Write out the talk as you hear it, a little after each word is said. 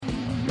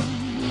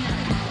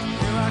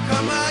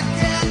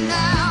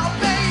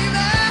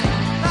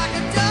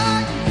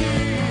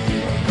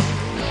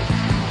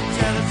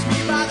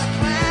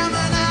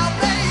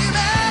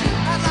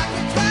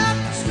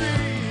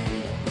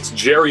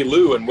Jerry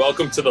Lou, and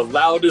welcome to the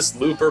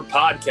Loudest Looper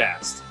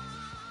podcast.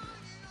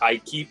 I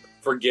keep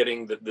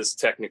forgetting that this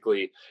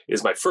technically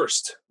is my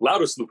first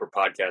Loudest Looper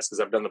podcast because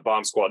I've done the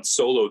Bomb Squad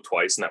solo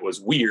twice, and that was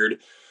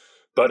weird.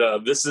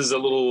 But this is a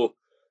little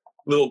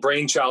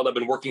brainchild I've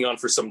been working on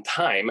for some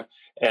time,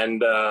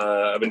 and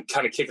I've been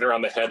kind of kicking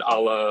around the head a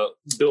la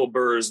Bill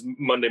Burr's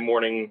Monday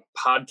morning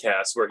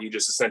podcast, where he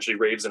just essentially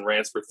raves and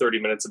rants for 30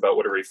 minutes about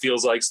whatever he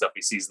feels like, stuff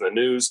he sees in the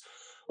news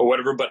or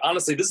whatever. But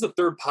honestly, this is the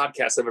third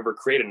podcast I've ever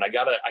created, and I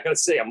gotta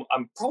say,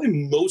 I'm probably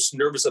most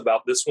nervous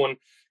about this one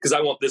because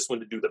I want this one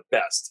to do the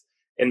best.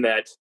 And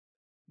that,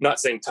 not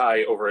saying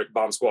Ty over at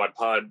Bomb Squad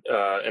Pod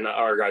and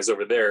our guys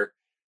over there,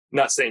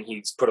 not saying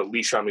he's put a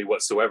leash on me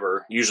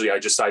whatsoever. Usually I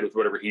just side with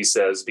whatever he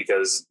says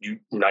because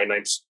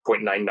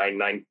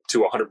 99.999 to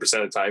 100% of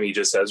the time he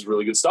just has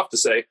really good stuff to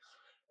say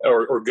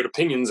or good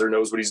opinions or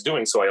knows what he's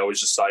doing. So I always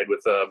just side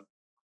with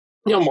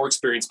more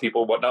experienced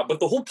people and whatnot. But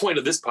the whole point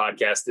of this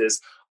podcast is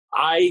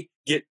I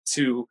get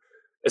to,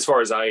 as far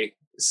as I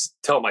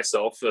tell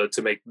myself,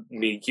 to make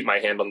me keep my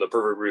hand on the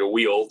proverbial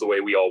wheel the way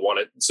we all want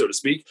it, so to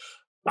speak.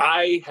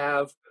 I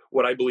have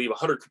what I believe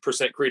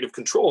 100% creative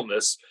control in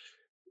this.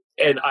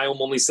 And I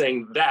am only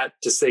saying that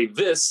to say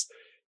this,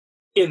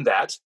 in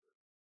that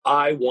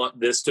I want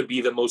this to be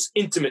the most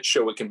intimate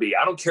show it can be.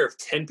 I don't care if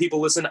 10 people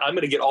listen. I'm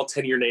going to get all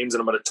 10 of your names and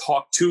I'm going to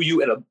talk to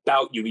you and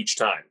about you each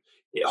time.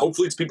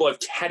 Hopefully it's people I've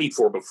caddied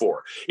for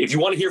before. If you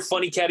want to hear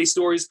funny caddy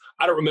stories,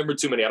 I don't remember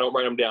too many. I don't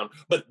write them down.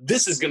 But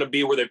this is going to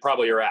be where they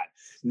probably are at.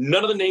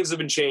 None of the names have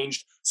been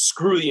changed.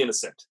 Screw the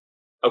innocent.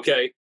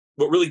 Okay?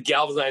 What really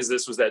galvanized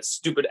this was that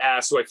stupid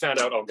ass who I found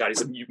out, oh God,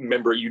 he's a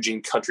member at Eugene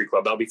Country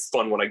Club. That'll be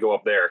fun when I go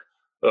up there.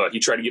 He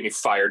tried to get me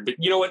fired. But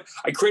you know what?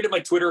 I created my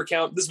Twitter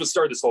account. This is what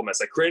started this whole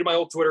mess. I created my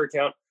old Twitter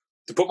account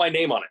to put my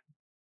name on it,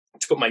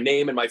 to put my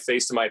name and my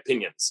face to my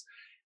opinions.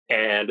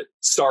 And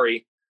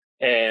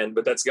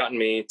but that's gotten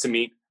me to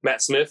meet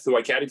Matt Smith, who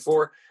I caddied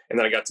for. And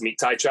then I got to meet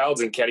Ty Childs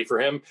and caddy for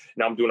him.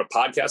 Now I'm doing a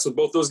podcast with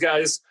both those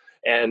guys.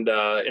 And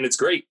it's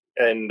great.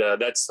 And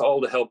that's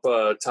all to help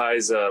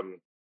Ty's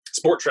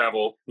sport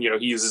travel. You know,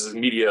 he uses his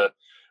media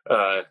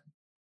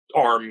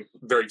arm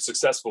very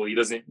successfully. He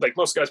doesn't, like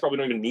most guys probably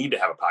don't even need to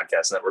have a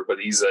podcast network, but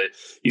he's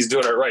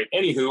doing it right.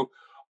 Anywho,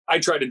 I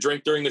tried to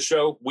drink during the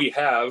show. We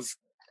have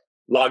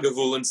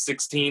Lagavulin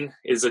 16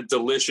 is a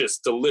delicious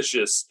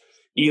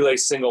Islay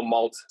single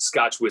malt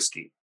Scotch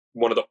whiskey,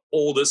 one of the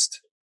oldest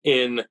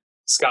in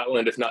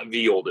Scotland, if not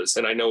the oldest.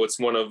 And I know it's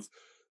one of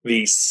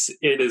this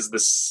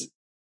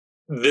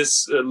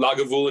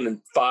Lagavulin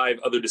and 5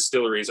 other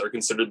distilleries are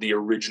considered the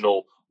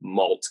original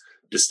malt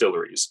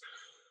distilleries.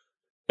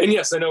 And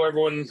yes, I know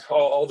everyone,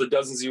 all the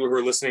dozens of you who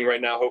are listening right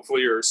now,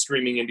 hopefully are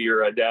streaming into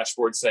your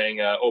dashboard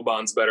saying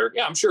Oban's better.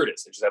 Yeah, I'm sure it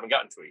is. I just haven't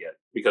gotten to it yet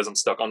because I'm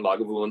stuck on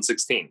Lagavulin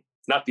 16.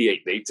 Not the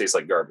 8. The 8 tastes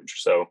like garbage.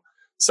 So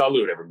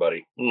salute,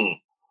 everybody.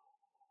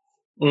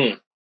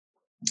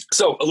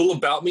 So a little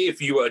about me.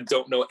 If you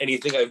don't know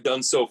anything I've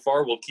done so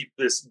far, we'll keep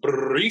this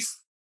brief.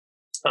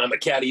 I'm a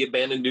caddy at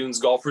Bandon Dunes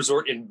Golf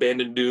Resort in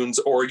Bandon Dunes,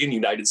 Oregon,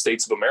 United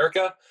States of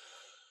America.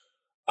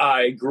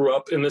 I grew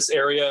up in this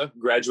area,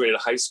 graduated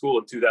high school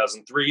in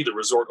 2003. The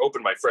resort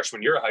opened my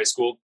freshman year of high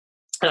school,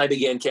 and I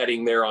began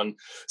caddying there on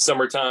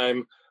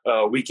summertime,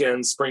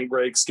 weekends, spring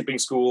break, skipping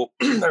school.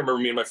 I remember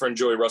me and my friend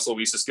Joey Russell,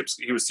 we used to skip.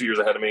 He was 2 years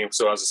ahead of me,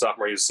 so I was a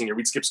sophomore, he was a senior.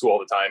 We'd skip school all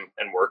the time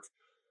and work.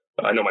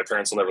 I know my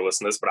parents will never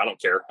listen to this, but I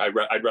don't care.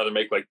 I'd rather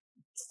make like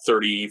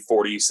 30,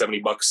 40, 70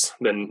 bucks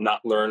than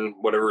not learn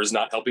whatever is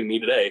not helping me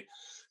today.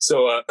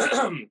 So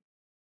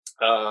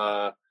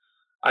I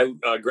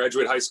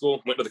graduated high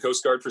school, went to the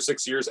Coast Guard for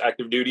 6 years,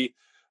 active duty,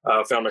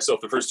 found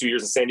myself the first 2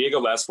 years in San Diego,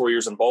 last 4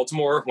 years in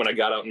Baltimore. When I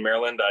got out in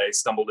Maryland, I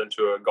stumbled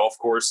into a golf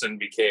course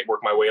and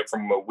worked my way up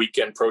from a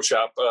weekend pro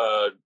shop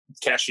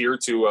cashier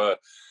to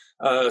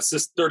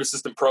third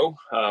assistant pro.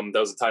 That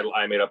was a title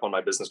I made up on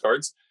my business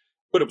cards,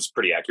 but it was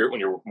pretty accurate when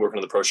you're working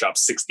in the pro shop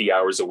 60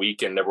 hours a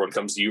week and everyone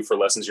comes to you for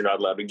lessons you're not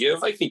allowed to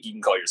give. I think you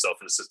can call yourself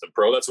an assistant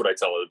pro. That's what I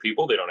tell other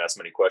people. They don't ask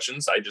many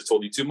questions. I just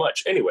told you too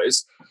much.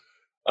 Anyways,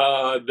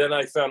 then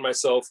I found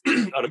myself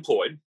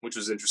unemployed, which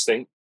was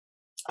interesting.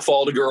 I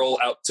followed a girl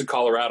out to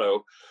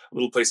Colorado, a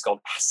little place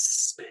called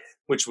Aspen,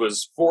 which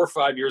was 4 or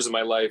 5 years of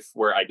my life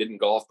where I didn't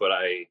golf, but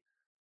it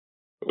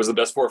was the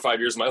best 4 or 5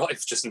 years of my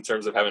life, just in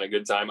terms of having a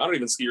good time. I don't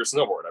even ski or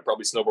snowboard. I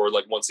probably snowboard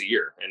like once a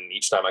year, and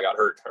each time I got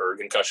hurt or a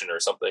concussion or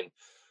something.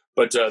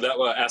 But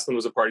Aspen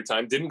was a party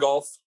time. Didn't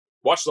golf,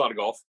 watched a lot of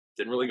golf,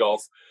 didn't really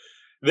golf.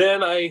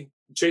 Then I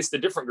chased a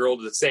different girl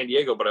to San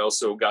Diego, but I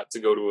also got to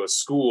go to a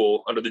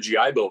school under the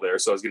GI Bill there.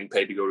 So I was getting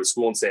paid to go to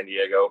school in San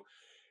Diego,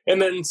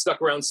 and then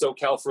stuck around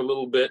SoCal for a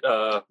little bit,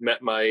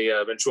 met my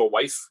eventual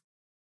wife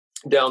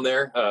down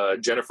there,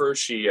 Jennifer.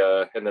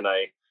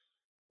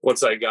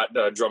 Once I got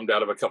drummed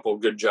out of a couple of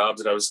good jobs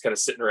and I was kind of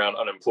sitting around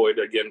unemployed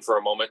again for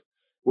a moment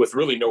with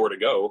really nowhere to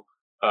go,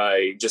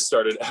 I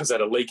was at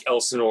a Lake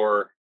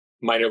Elsinore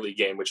minor league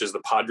game, which is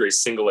the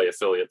Padres single A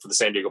affiliate for the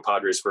San Diego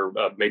Padres for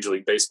Major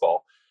League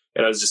Baseball.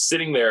 And I was just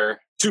sitting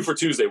there Two for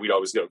Tuesday, we'd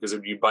always go because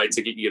if you buy a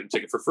ticket, you get a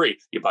ticket for free.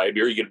 You buy a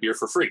beer, you get a beer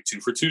for free.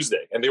 Two for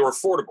Tuesday. And they were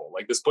affordable.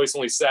 Like this place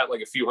only sat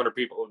like a few hundred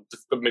people,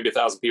 maybe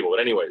 1,000 people. But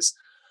anyways,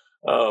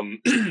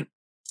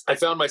 I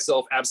found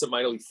myself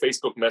absentmindedly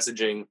Facebook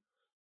messaging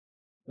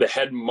the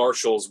head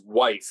marshal's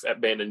wife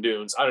at Bandon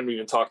Dunes. I don't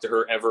even talk to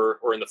her ever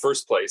or in the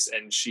first place.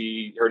 And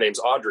her name's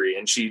Audrey.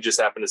 And she just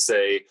happened to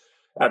say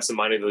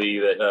absentmindedly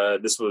that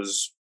this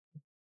was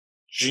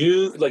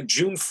June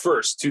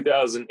 1st,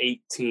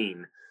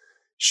 2018.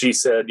 She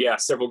said, yeah,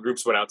 several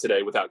groups went out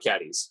today without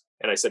caddies.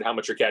 And I said, how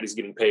much are caddies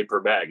getting paid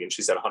per bag? And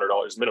she said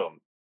 $100 minimum.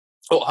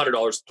 Oh,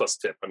 $100 plus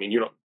tip. I mean,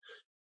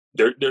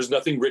 there's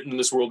nothing written in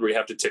this world where you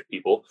have to tip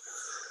people.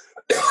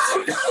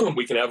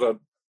 we can have a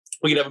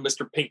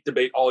Mr. Pink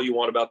debate all you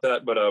want about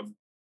that, but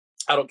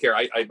I don't care.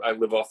 I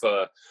live off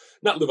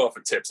not live off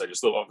of tips. I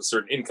just live off a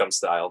certain income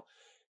style.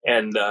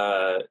 And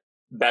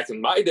back in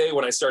my day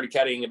when I started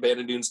caddying at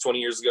Bandon Dunes 20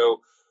 years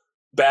ago,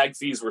 bag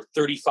fees were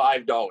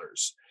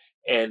 $35.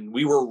 And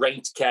we were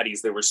ranked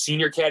caddies. There were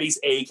senior caddies,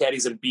 A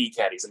caddies, and B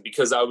caddies. And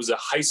because I was a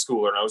high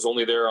schooler and I was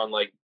only there on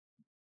like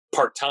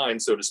part-time,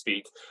 so to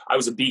speak, I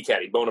was a B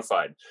caddy, bona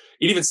fide.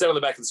 It even said on the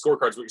back of the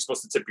scorecards what you're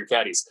supposed to tip your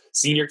caddies.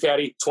 Senior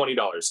caddy,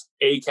 $20.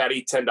 A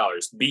caddy,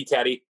 $10. B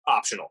caddy,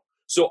 optional.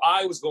 So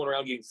I was going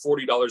around getting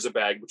 $40 a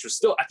bag, which was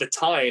still, at the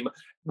time,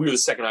 we were the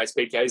second highest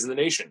paid caddies in the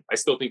nation. I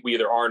still think we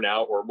either are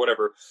now or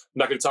whatever. I'm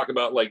not going to talk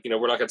about we're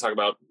not going to talk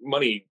about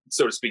money,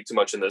 so to speak, too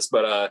much in this,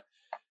 but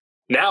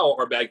now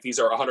our bag fees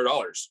are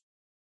 $100.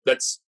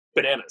 That's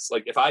bananas.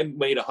 Like if I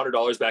made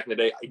 $100 back in the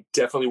day, I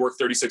definitely worked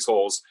 36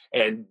 holes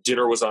and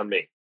dinner was on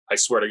me. I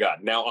swear to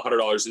God. Now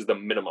 $100 is the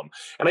minimum.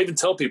 And I even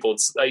tell people,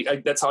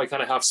 that's how I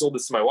kind of half sold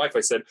this to my wife.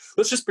 I said,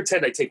 let's just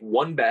pretend I take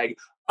one bag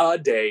a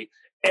day,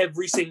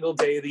 every single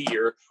day of the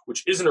year,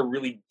 which isn't a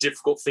really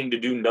difficult thing to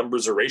do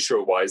numbers or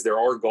ratio wise.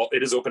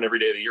 It is open every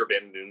day of the year,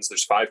 Bandon Dunes.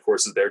 There's 5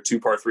 courses there, 2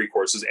 par 3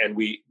 courses, and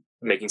we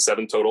making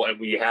 7 total. And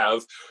we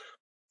have,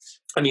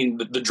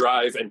 the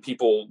drive and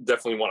people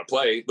definitely want to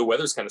play. The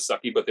weather's kind of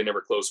sucky, but they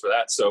never close for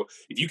that. So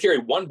if you carry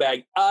one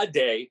bag a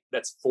day,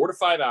 that's 4 to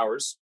 5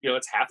 hours.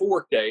 That's half a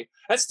work day.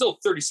 That's still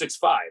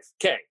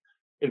 $36,500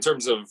 in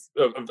terms of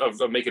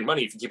making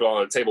money. If you keep it all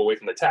on the table away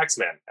from the tax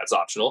man, that's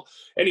optional.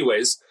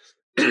 Anyways,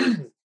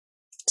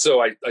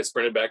 so I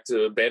sprinted back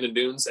to Bandon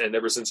Dunes, and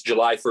ever since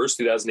July 1st,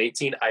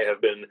 2018, I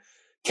have been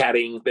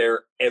caddying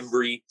there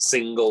every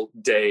single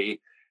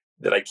day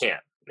that I can.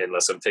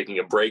 Unless I'm taking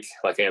a break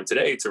like I am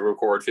today to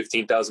record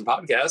 15,000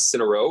 podcasts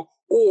in a row,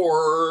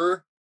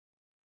 or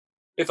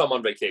if I'm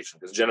on vacation,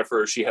 because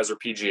Jennifer, she has her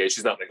PGA.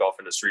 She's not in the golf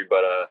industry,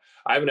 but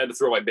I haven't had to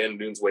throw my Bandon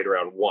Dunes weight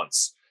around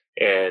once.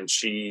 And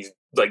she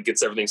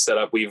gets everything set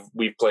up. We've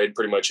played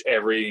pretty much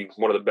every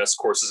one of the best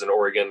courses in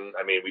Oregon.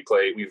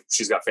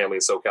 She's got family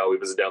in SoCal. We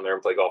visit down there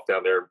and play golf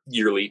down there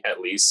yearly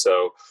at least.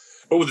 So,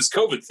 but with this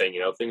COVID thing,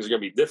 things are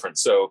going to be different.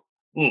 So,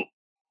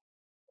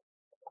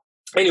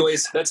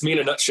 anyways, that's me in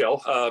a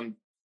nutshell.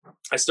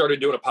 I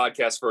started doing a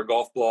podcast for a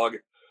golf blog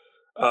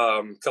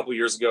a couple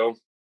years ago,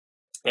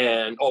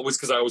 and always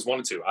because I always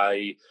wanted to.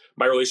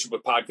 My relationship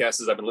with podcasts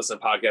is I've been listening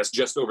to podcasts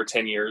just over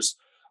 10 years.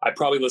 I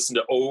probably listened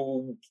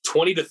to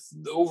 20 to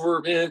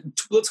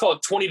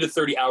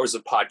 30 hours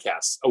of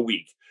podcasts a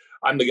week.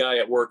 I'm the guy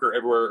at work or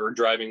everywhere or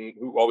driving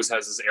who always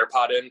has his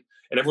AirPod in,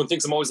 and everyone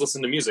thinks I'm always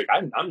listening to music.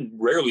 I'm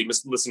rarely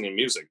listening to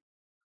music.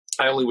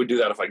 I only would do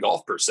that if I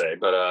golf per se,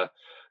 but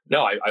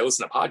no, I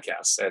listen to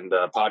podcasts, and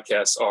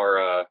podcasts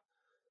are.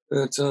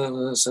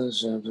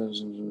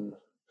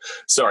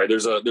 Sorry,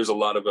 there's a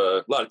lot of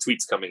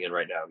tweets coming in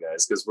right now,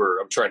 guys, because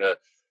I'm trying to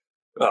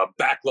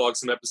backlog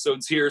some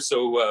episodes here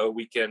so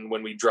we can,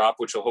 when we drop,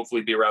 which will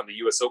hopefully be around the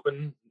U.S.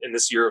 Open in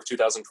this year of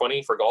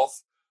 2020 for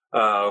golf.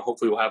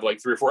 Hopefully, we'll have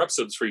like 3 or 4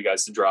 episodes for you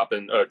guys to drop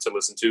and to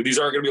listen to. These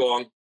aren't going to be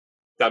long.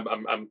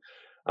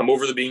 I'm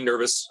over the being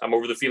nervous. I'm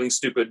over the feeling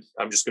stupid.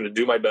 I'm just going to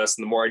do my best,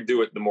 and the more I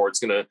do it, the more it's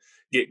going to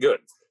get good.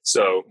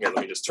 So let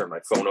me just turn my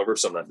phone over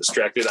so I'm not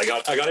distracted. I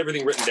got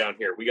everything written down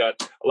here. We got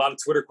a lot of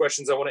Twitter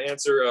questions I want to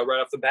answer right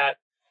off the bat,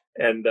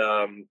 and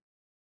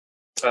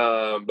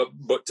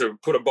but to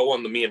put a bow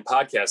on the me and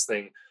podcast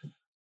thing,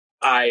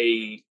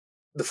 the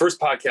first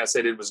podcast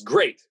I did was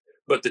great,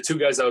 but the 2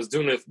 guys I was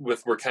doing it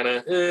with were kind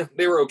of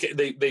they were okay.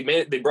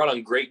 They brought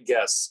on great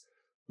guests,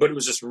 but it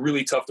was just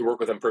really tough to work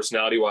with them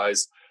personality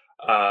wise.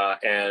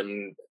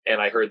 And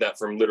I heard that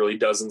from literally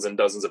dozens and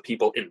dozens of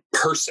people in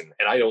person,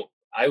 and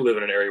I live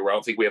in an area where I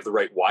don't think we have the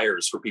right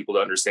wires for people to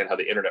understand how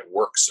the internet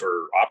works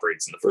or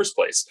operates in the first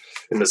place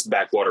in this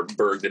backwater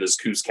burg that is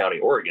Coos County,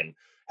 Oregon.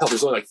 Hell,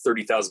 there's only like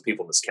 30,000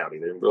 people in this county.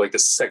 We're like the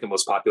second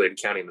most populated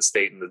county in the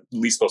state, and the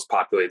least most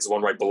populated is the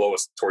one right below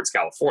us towards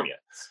California.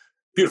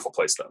 Beautiful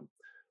place, though.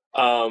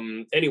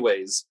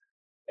 Anyways,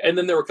 and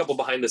then there were a couple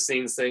behind the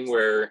scenes thing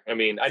where, I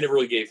never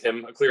really gave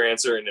him a clear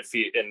answer. And if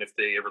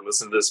they ever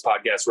listen to this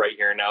podcast right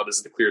here and now, this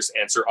is the clearest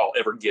answer I'll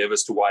ever give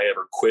as to why I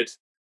ever quit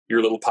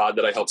your little pod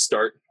that I helped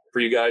start for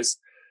you guys.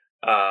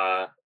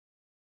 I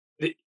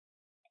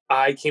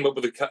came up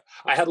with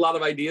I had a lot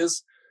of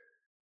ideas.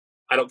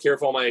 I don't care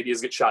if all my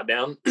ideas get shot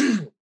down.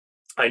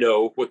 I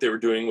know what they were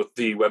doing with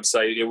the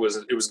website. It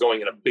was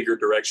going in a bigger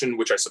direction,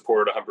 which I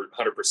supported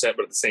 100%.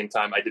 But at the same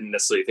time, I didn't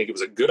necessarily think it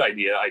was a good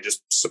idea. I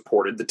just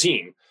supported the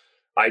team.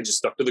 I just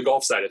stuck to the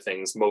golf side of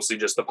things, mostly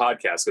just the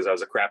podcast because I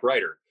was a crap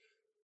writer.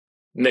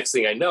 Next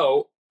thing I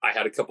know, I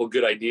had a couple of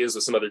good ideas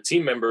with some other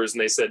team members,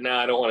 and they said,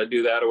 "Nah, I don't want to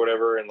do that," or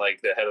whatever. And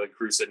like the head of the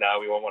crew said, "Nah,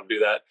 we won't want to do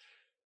that."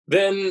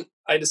 Then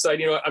I decided,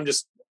 you know what,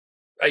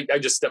 I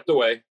just stepped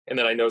away. And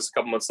then I noticed a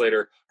couple months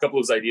later, a couple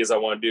of those ideas I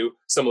want to do,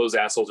 some of those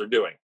assholes are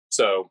doing.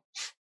 So,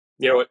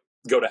 you know what?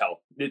 Go to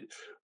hell.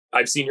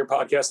 I've seen your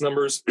podcast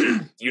numbers.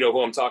 You know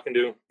who I'm talking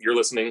to. You're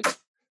listening.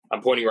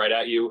 I'm pointing right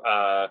at you.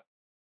 I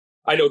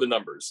know the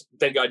numbers.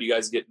 Thank God you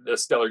guys get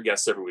stellar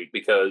guests every week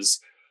because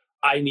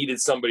I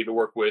needed somebody to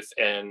work with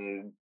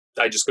and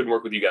I just couldn't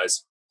work with you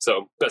guys.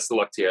 So best of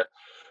luck to you.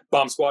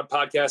 Bomb Squad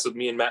podcast with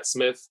me and Matt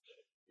Smith.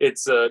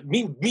 It's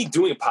me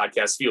doing a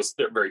podcast feels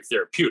very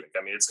therapeutic.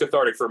 I mean, it's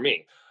cathartic for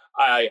me.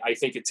 I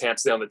think it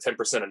tamps down the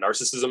 10% of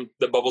narcissism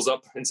that bubbles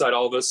up inside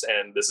all of us.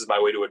 And this is my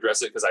way to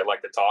address it because I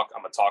like to talk.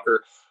 I'm a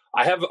talker.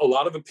 I have a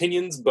lot of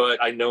opinions,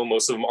 but I know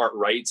most of them aren't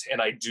right.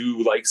 And I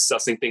do like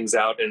sussing things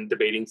out and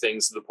debating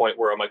things to the point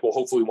where I'm like, well,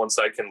 hopefully one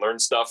side can learn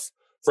stuff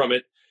from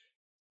it.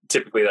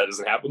 Typically that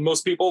doesn't happen with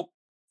most people,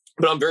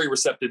 but I'm very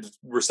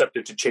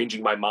receptive to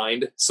changing my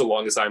mind so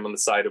long as I'm on the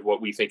side of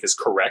what we think is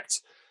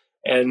correct.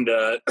 And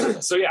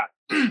so, yeah,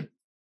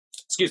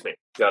 excuse me.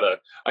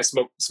 I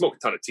smoke a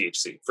ton of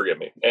THC, forgive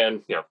me.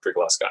 And, drink a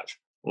lot of scotch.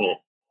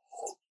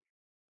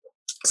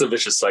 It's a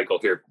vicious cycle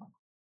here.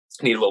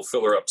 Need a little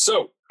filler up.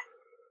 So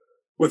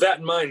with that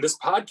in mind, this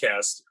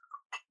podcast,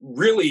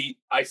 really,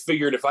 I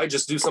figured if I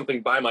just do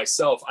something by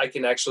myself, I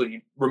can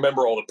actually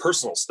remember all the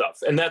personal stuff.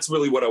 And that's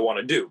really what I want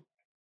to do.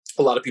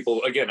 A lot of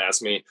people, again,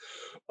 ask me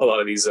a lot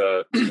of these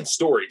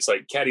stories,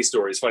 like caddy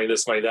stories, funny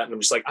this, funny that. And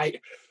I'm just like,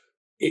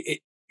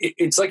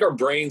 it's like our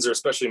brains, or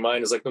especially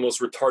mine, is like the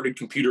most retarded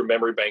computer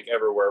memory bank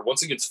ever, where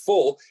once it gets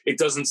full, it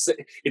doesn't say,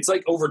 it's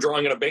like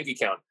overdrawing on a bank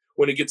account.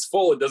 When it gets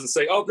full, it doesn't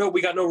say, oh, no,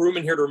 we got no room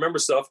in here to remember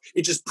stuff.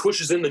 It just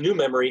pushes in the new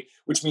memory,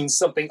 which means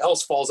something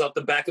else falls out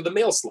the back of the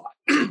mail slot.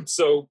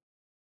 So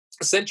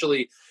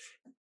essentially,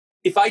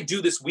 if I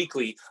do this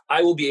weekly,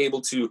 I will be able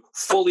to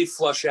fully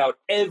flush out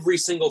every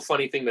single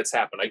funny thing that's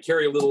happened. I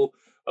carry a little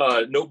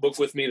notebook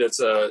with me that's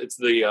it's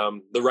the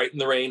Right in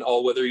the Rain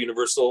All-Weather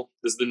Universal.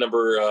 This is the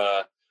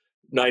number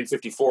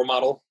 954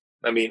 model.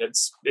 I mean,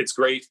 it's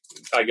great.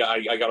 I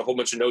got a whole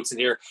bunch of notes in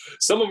here.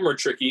 Some of them are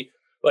tricky.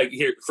 Like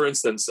here, for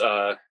instance,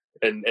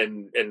 and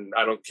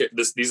I don't care.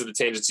 These are the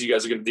tangents you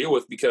guys are going to deal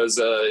with because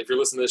if you're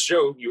listening to this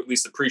show, you at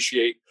least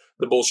appreciate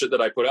the bullshit that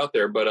I put out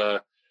there.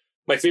 But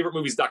my favorite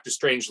movie is Dr.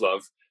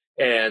 Strangelove,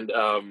 and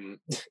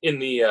in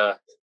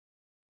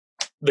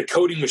the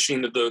coding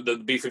machine that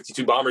the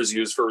B-52 bombers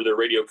use for their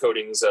radio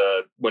codings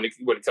when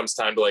it comes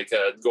time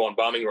to go on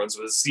bombing runs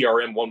with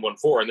CRM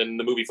 114, and then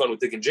the movie Fun with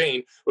Dick and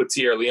Jane with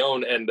Thierry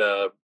Leone and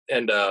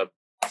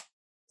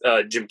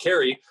Jim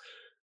Carrey.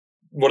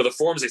 One of the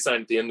forms they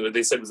signed at the end,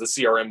 they said was the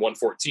CRM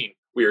 114.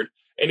 Weird.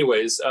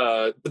 Anyways,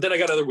 but then I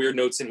got other weird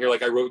notes in here.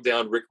 Like I wrote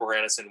down Rick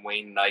Moranis and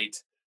Wayne Knight,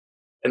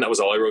 and that was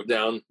all I wrote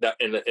down. That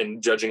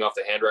and judging off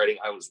the handwriting,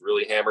 I was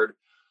really hammered.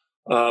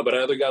 But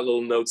I other got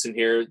little notes in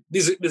here.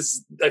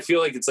 This I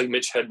feel like it's like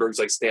Mitch Hedberg's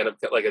like stand up.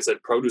 Like I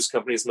said, produce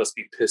companies must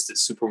be pissed at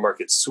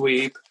supermarket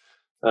sweep.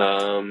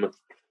 Let's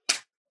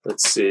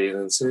see.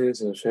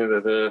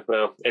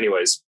 Well,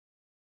 anyways,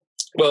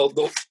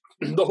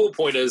 the whole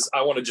point is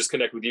I want to just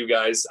connect with you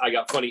guys. I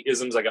got funny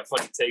isms. I got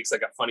funny takes. I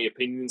got funny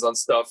opinions on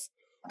stuff.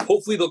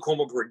 Hopefully they'll come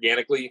up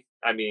organically.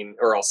 I mean,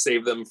 or I'll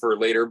save them for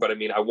later. But I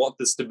mean, I want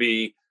this to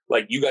be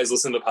like you guys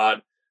listen to the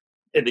pod.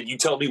 And then you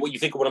tell me what you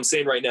think of what I'm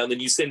saying right now. And then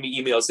you send me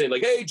emails saying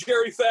like, hey,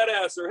 Jerry Fat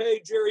Ass, or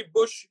hey, Jerry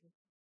Bush,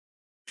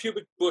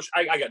 Pubic Bush.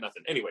 I got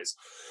nothing. Anyways,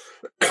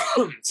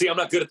 see, I'm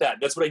not good at that.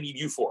 That's what I need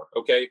you for.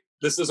 Okay.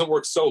 This doesn't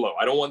work solo.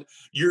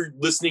 You're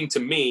listening to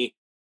me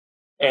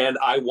and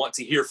I want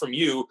to hear from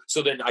you.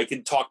 So then I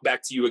can talk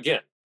back to you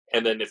again.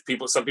 And then if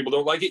some people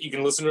don't like it, you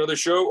can listen to another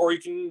show or you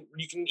can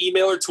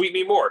email or tweet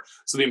me more.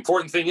 So the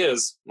important thing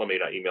is, well, maybe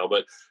not email,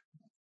 but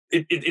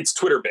it's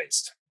Twitter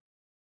based.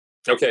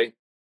 Okay.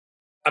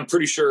 I'm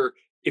pretty sure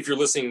if you're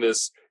listening to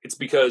this, it's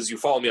because you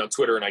follow me on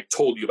Twitter and I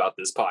told you about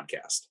this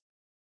podcast.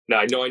 Now,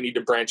 I know I need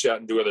to branch out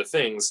and do other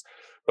things,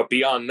 but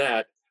beyond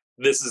that,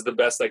 this is the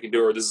best I can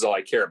do, or this is all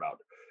I care about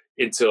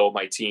until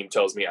my team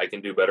tells me I can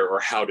do better or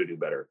how to do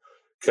better.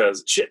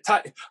 Because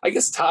I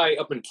guess Ty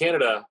up in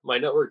Canada, my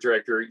network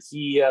director,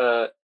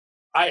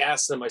 I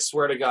asked him, I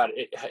swear to God,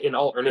 in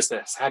all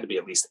earnestness, had to be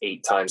at least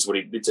 8 times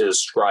to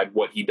describe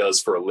what he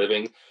does for a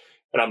living.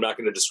 And I'm not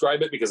going to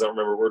describe it because I don't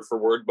remember word for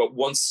word, but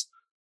once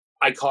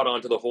I caught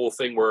on to the whole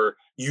thing where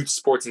youth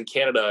sports in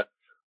Canada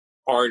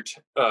aren't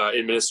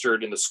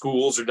administered in the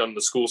schools or done in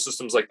the school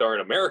systems like they are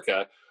in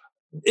America.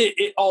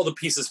 All the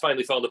pieces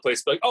finally fell into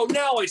place. Like, oh,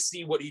 now I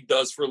see what he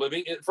does for a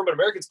living. And from an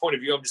American's point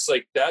of view, I'm just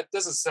like, that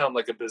doesn't sound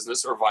like a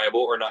business or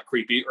viable or not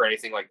creepy or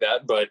anything like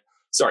that. But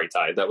sorry,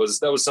 Ty, that was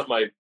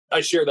something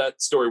I share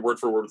that story word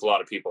for word with a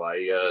lot of people.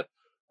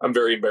 I'm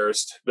very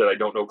embarrassed that I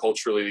don't know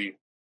culturally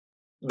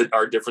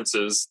our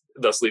differences,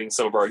 thus leading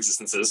some of our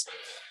existences.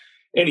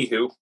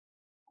 Anywho,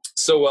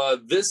 so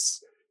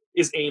this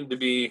is aimed to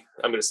be,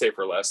 I'm going to say it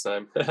for last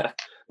time,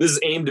 this is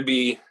aimed to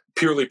be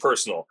purely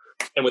personal.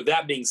 And with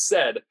that being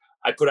said,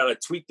 I put out a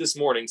tweet this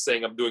morning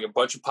saying I'm doing a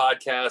bunch of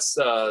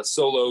podcasts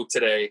solo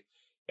today.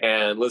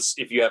 And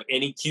if you have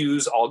any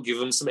Q's, I'll give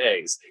them some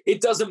A's.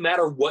 It doesn't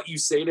matter what you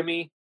say to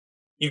me.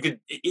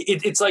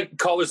 It's like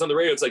callers on the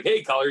radio. It's like,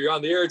 hey, caller, you're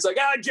on the air. It's like,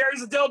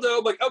 Jerry's a dildo.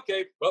 I'm like,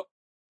 okay, well,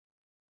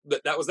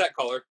 that was that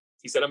caller.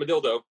 He said I'm a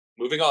dildo.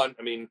 Moving on.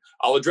 I mean,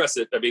 I'll address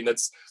it. I mean,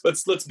 let's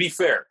be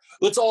fair.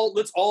 Let's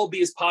all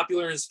be as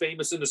popular and as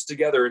famous in this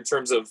together in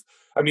terms of,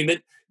 I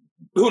mean,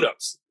 who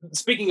knows?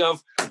 Speaking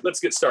of, let's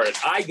get started.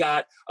 I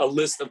got a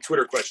list of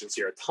Twitter questions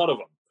here, a ton of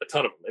them.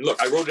 And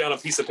look, I wrote it down on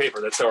a piece of paper.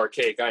 That's how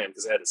archaic I am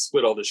because I had to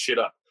split all this shit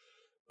up.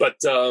 But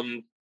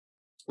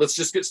let's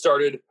just get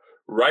started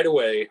right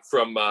away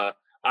from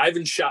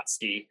Ivan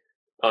Shotsky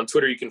on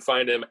Twitter. You can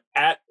find him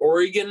at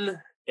Oregon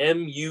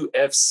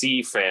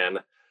MUFC fan.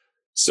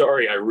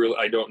 Sorry,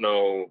 I don't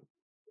know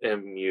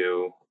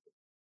MU.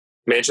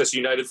 Manchester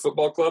United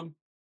Football Club?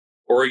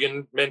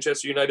 Oregon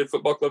Manchester United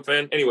Football Club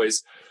fan?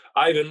 Anyways,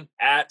 Ivan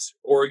at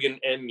Oregon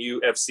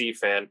MUFC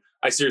fan.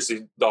 I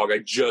seriously, dog, I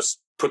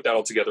just put that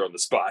all together on the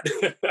spot.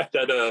 These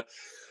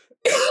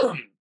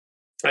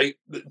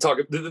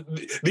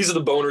are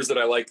the boners that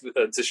I like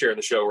to share in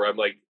the show where I'm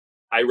like,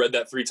 I read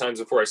that 3 times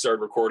before I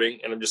started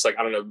recording and I'm just like,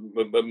 I don't know,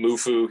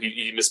 Mufu,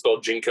 he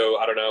misspelled Jinko,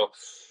 I don't know.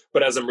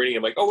 But as I'm reading,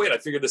 I'm like, oh wait, I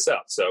figured this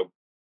out. So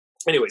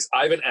anyways,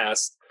 Ivan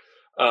asked,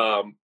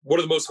 what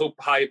are the most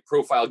high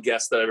profile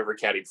guests that I've ever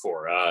caddied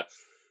for?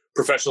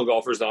 Professional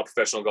golfers, not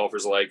professional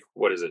golfers alike.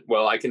 What is it?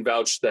 Well, I can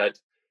vouch that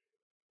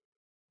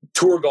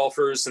tour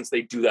golfers, since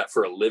they do that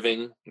for a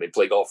living, they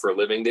play golf for a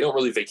living, they don't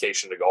really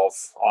vacation to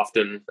golf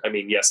often. I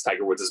mean, yes,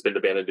 Tiger Woods has been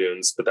to Bandon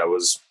Dunes, but that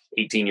was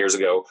 18 years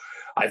ago.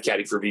 I've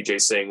caddied for Vijay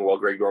Singh while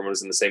Greg Norman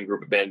was in the same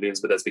group at Bandon Dunes,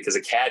 but that's because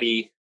a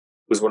caddy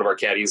was one of our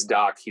caddies,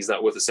 Doc. He's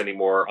not with us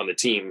anymore on the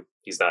team.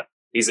 He's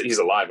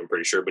alive, I'm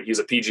pretty sure, but he's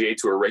a PGA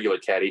Tour regular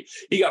caddy.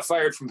 He got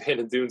fired from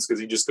Bandon Dunes because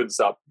he just couldn't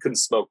stop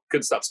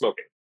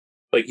smoking.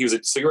 Like, he was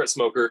a cigarette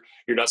smoker.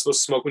 You're not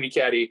supposed to smoke when you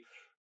caddy.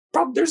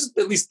 Probably there's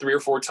at least 3 or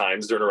 4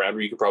 times during a round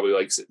where you could probably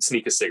like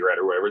sneak a cigarette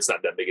or whatever. It's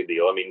not that big a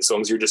deal. I mean, as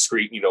long as you're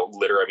discreet, and you don't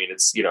litter. I mean,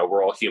 it's,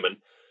 we're all human.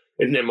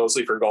 And then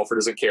mostly for a golfer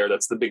doesn't care.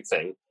 That's the big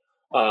thing.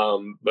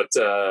 But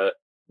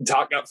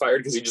Doc got fired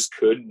because he just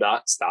could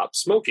not stop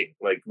smoking,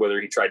 like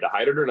whether he tried to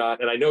hide it or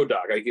not. And I know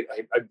Doc, I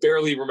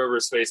barely remember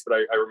his face, but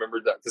I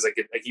remember that because I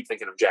keep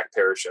thinking of Jack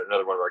Parrish,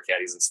 another one of our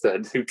caddies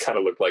instead, who kind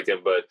of looked like him.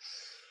 But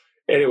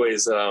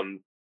anyways,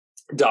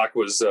 Doc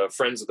was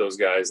friends with those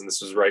guys, and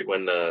this was right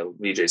when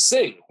Vijay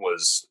Singh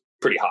was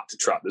pretty hot to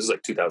trot. This is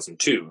like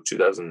 2002,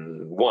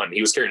 2001.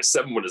 He was carrying a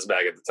 7-wood in his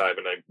bag at the time,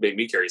 and I made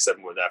me carry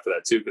 7-wood after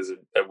that too, because at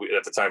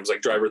the time it was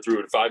like driver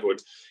 3-wood,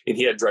 5-wood, and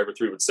he had driver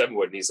 3-wood,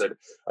 7-wood, and he said,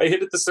 I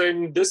hit it the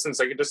same distance.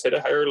 I could just hit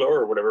it higher or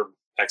lower, or whatever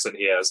accent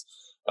he has.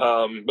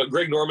 But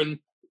Greg Norman,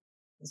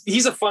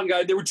 he's a fun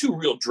guy. There were 2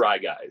 real dry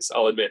guys,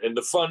 I'll admit. And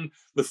the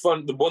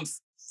one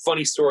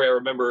funny story I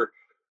remember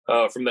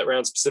from that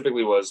round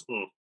specifically was,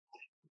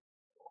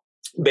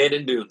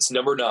 Bandon Dunes,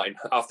 number 9,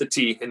 off the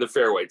tee in the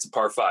fairway. It's a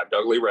par 5,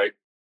 Doug Lee right.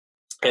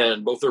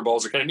 And both their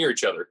balls are kind of near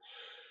each other.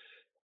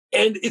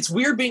 And it's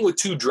weird being with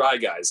 2 dry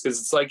guys because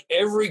it's like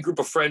every group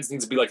of friends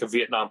needs to be like a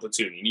Vietnam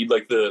platoon. You need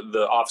like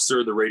the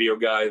officer, the radio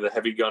guy, the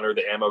heavy gunner,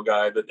 the ammo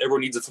guy, that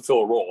everyone needs to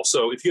fulfill a role.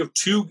 So if you have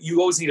 2,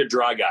 you always need a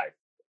dry guy.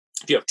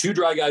 If you have 2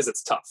 dry guys,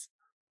 that's tough.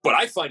 But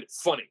I find it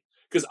funny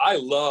because I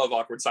love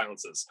awkward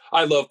silences.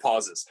 I love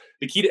pauses.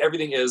 The key to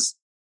everything is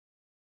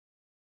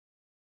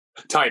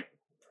timing.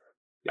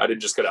 I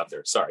didn't just cut out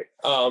there. Sorry.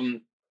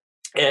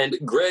 And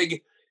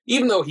Greg,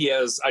 even though he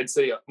has, I'd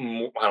say, I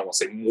don't want to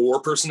say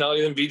more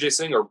personality than Vijay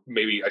Singh, or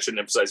maybe I shouldn't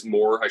emphasize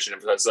more. I should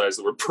emphasize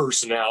the word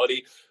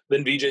personality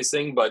than Vijay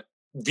Singh. But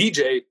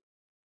Vijay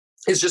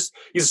is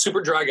he's a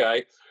super dry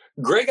guy.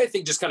 Greg, I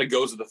think, just kind of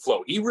goes with the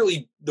flow.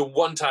 The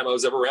one time I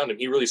was ever around him,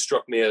 he really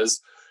struck me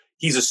as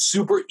he's a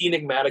super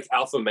enigmatic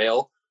alpha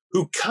male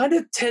who kind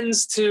of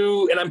tends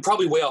to, and I'm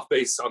probably way off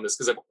base on this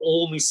because I've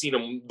only seen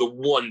him the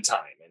one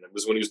time. And it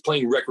was when he was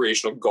playing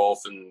recreational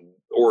golf in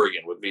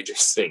Oregon with Vijay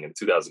Singh in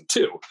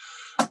 2002.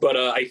 But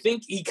I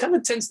think he kind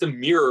of tends to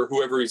mirror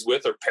whoever he's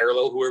with or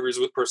parallel whoever he's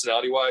with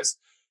personality-wise.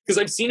 Because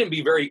I've seen him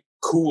be very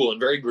cool and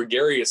very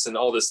gregarious and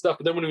all this stuff.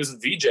 But then when he was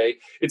with VJ,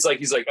 it's like,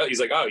 he's like, oh,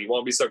 you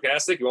want to be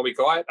sarcastic? You want to be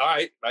quiet? All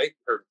right, right?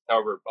 Or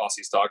however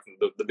Aussies talk,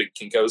 the big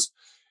kinkos.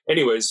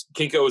 Anyways,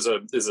 kinko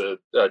is a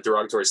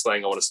derogatory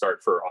slang I want to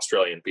start for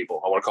Australian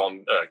people. I want to call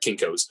them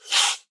kinkos.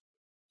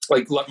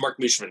 Like Mark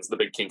Leishman's the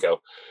big kinko.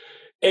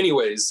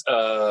 Anyways,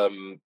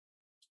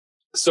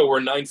 so we're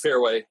 9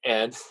 fairway,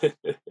 and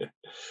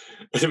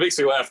it makes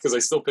me laugh because I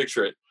still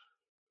picture it.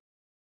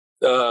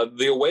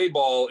 The away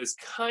ball is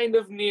kind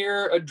of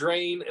near a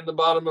drain in the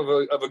bottom of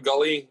a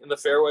gully in the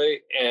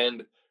fairway,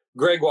 and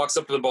Greg walks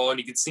up to the ball, and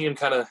you can see him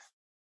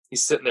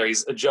he's sitting there,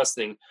 he's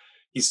adjusting,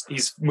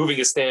 he's moving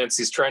his stance,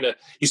 he's trying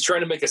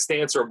to make a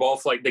stance or a ball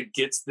flight that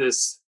gets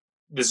this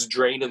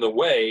drain in the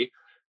way.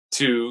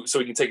 so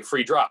he can take a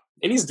free drop.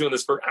 And he's doing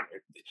this for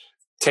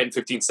 10,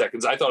 15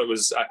 seconds. I thought it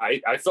was,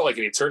 I felt like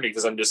an eternity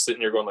because I'm just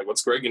sitting here going like,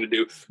 what's Greg going to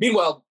do?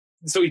 Meanwhile,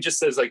 so he just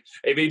says like,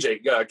 hey,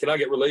 VJ, can I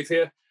get relief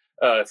here?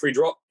 Free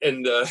draw.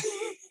 And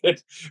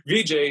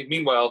VJ,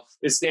 meanwhile,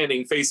 is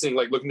standing facing,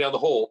 like looking down the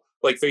hole,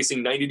 like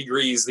facing 90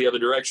 degrees the other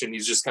direction.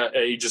 He's just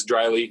he just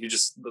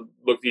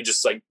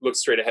looks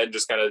straight ahead,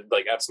 just kind of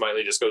like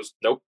absentmindly just goes,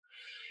 nope.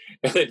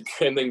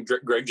 And then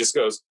Greg just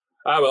goes,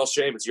 well,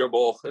 shame, it's your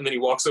ball. And then he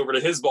walks over to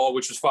his ball,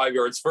 which was 5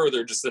 yards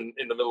further, just in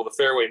the middle of the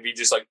fairway. And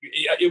VJ's like,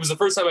 it was the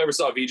first time I ever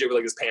saw VJ with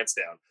like his pants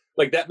down.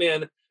 Like that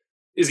man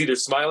is either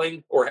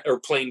smiling or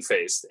plain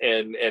faced.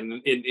 And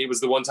it was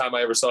the one time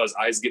I ever saw his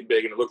eyes get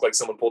big and it looked like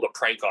someone pulled a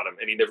prank on him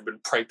and he'd never been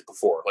pranked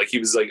before. Like he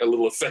was like a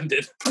little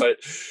offended, but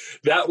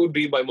that would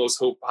be my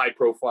most high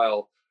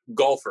profile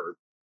golfer.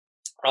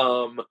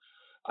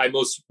 I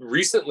most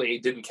recently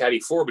didn't caddy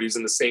for, but he was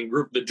in the same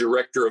group. The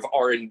director of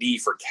R&D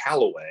for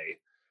Callaway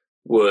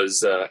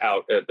was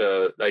out at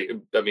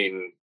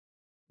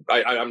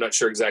I'm not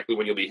sure exactly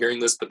when you'll be hearing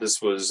this, but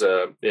this was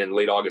in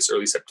late August,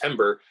 early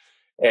September.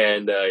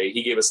 And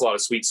he gave us a lot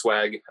of sweet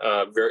swag.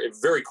 Very,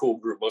 very cool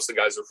group. Most of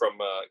the guys are from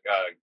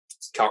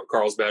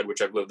Carlsbad,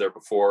 which I've lived there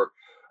before.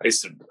 I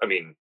used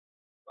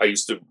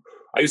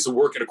to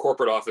work at a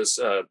corporate office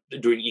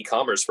doing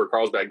e-commerce for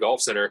Carlsbad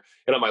Golf Center.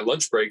 And on my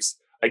lunch breaks,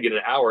 I'd get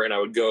an hour and I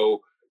would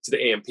go to the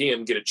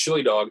AM/PM, get a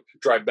chili dog,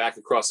 drive back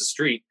across the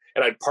street,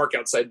 and I'd park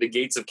outside the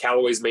gates of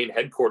Callaway's main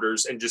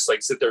headquarters and just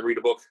like sit there and read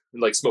a book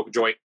and like smoke a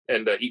joint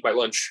and eat my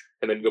lunch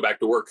and then go back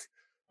to work.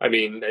 I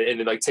mean, and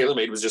then like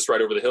TaylorMade was just right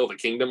over the hill, the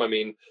Kingdom. I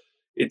mean,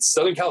 it's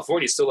Southern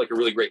California is still like a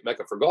really great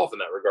mecca for golf in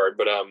that regard.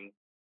 But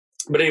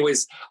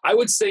anyways, I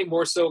would say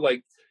more so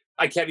like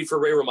I caddied for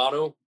Ray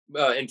Romano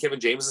and Kevin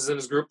James is in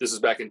his group. This is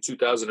back in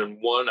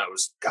 2001. I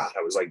was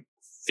like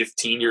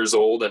 15 years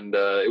old, and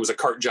it was a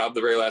cart job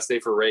the very last day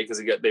for Ray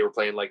because they were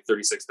playing like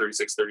 36,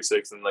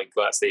 and like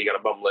the last day he got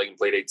a bum leg and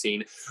played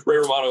 18. Ray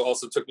Romano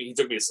also took me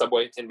to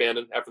Subway in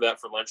Bandon after that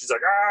for lunch. He's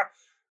like,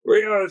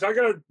 I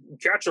gotta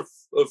catch a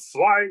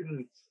flight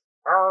and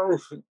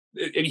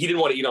he didn't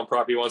want to eat on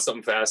property. He wanted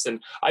something fast.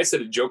 And I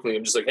said it jokingly.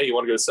 I'm just like, hey, you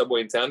want to go to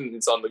Subway in town? And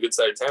it's on the good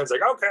side of town. He's like,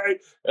 okay.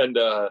 And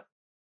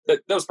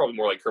that was probably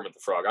more like Kermit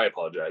the Frog. I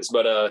apologize.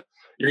 But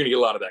you're going to get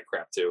a lot of that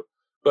crap too.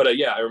 But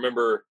yeah, I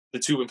remember the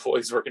two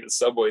employees working at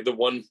Subway. The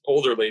one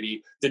older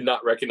lady did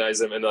not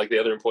recognize him. And like the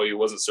other employee who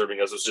wasn't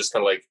serving us was just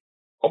kind of like,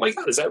 oh my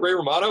God, is that Ray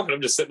Romano? And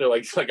I'm just sitting there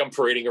like I'm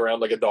parading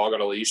around like a dog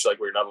on a leash. Like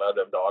we're not allowed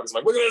to have dogs. I'm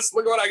like, look at this.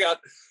 Look at what I got.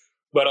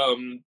 But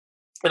and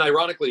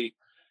ironically,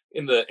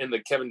 in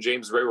the Kevin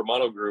James Ray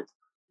Romano group,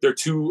 there are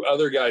two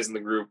other guys in the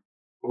group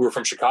who were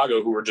from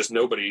Chicago who were just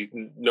nobody,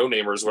 no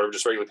namers, whatever,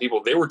 just regular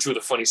people. They were two of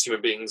the funniest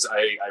human beings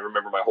I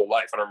remember my whole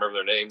life. I don't remember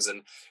their names.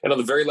 And on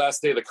the very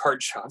last day of the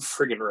card job,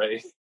 friggin'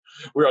 Ray,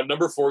 we were on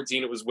number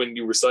 14. It was when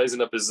you were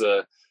sizing up his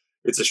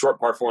it's a short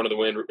par 4 into the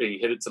wind. He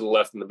hit it to the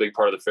left in the big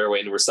part of the fairway,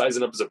 and we're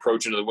sizing up his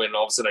approach into the wind. And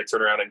all of a sudden I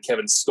turn around and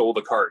Kevin stole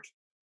the cart.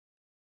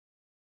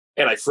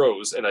 And I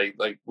froze, and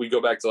we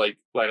go back to like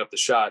line up the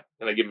shot,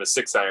 and I give him a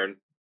 6-iron,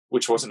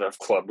 which wasn't enough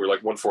club. We're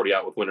like 140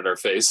 out with wind in our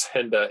face,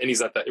 and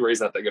Ray's not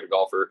that good a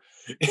golfer.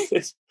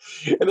 And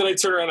then I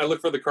turn around, I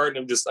look for the cart,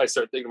 and I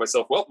start thinking to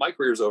myself, well, my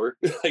career's over.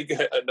 Like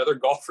another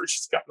golfer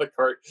just got in the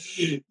cart.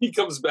 He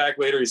comes back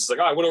later. He's just like,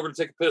 I went over to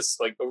take a piss,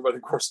 like over by the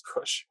course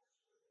bush.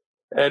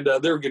 And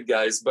they were good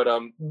guys, but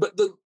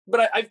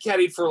I've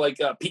caddied for like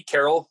Pete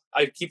Carroll.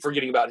 I keep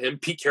forgetting about him.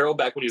 Pete Carroll,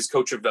 back when he was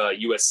coach of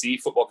USC,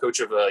 football coach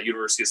of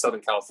University of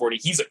Southern California.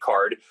 He's a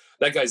card.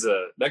 That guy's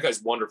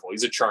wonderful.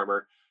 He's a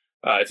charmer.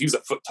 If he was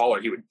a foot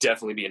taller, he would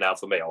definitely be an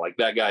alpha male. Like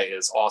that guy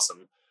is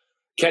awesome.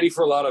 Caddy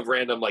for a lot of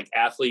random like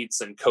athletes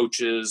and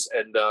coaches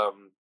and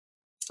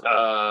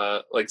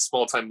like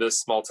small time this,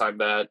 small time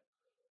that.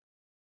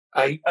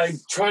 I'm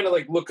trying to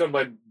like look on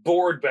my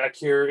board back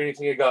here.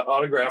 Anything I got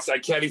autographed. I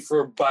caddied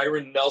for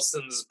Byron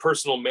Nelson's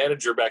personal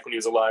manager back when he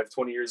was alive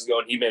 20 years ago,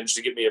 and he managed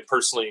to get me a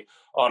personally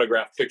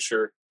autographed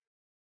picture.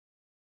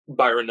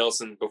 Byron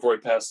Nelson before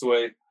he passed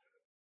away.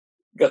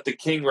 Got the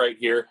king right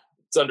here.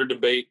 It's under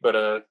debate,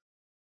 but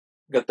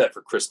got that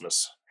for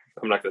Christmas.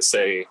 I'm not going to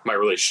say my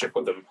relationship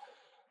with him.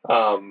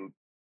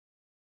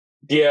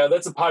 Yeah,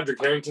 that's a Podrick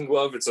Harrington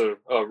glove. It's a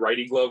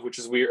righty glove, which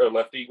is weird, a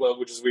lefty glove,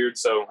 which is weird.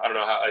 So I don't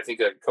know how. I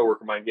think a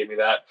coworker of mine gave me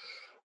that.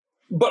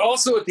 But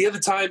also at the other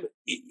time,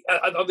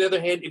 on the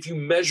other hand, if you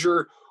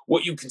measure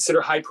what you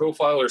consider high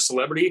profile or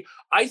celebrity,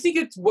 I think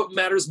it's what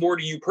matters more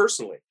to you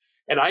personally.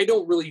 And I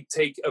don't really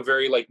take a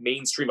very like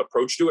mainstream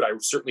approach to it. I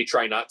certainly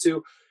try not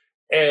to.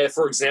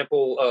 For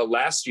example,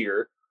 last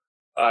year,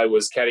 I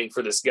was caddying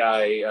for this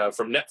guy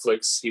from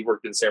Netflix. He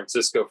worked in San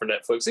Francisco for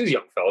Netflix. He's a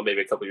young fellow, maybe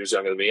a couple years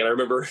younger than me. And I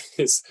remember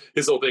his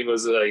whole thing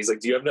was, he's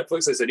like, do you have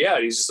Netflix? I said, yeah.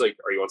 And he's just like,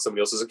 are you on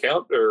somebody else's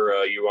account or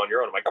are you on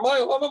your own? I'm like, I'm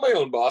on my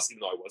own, boss, even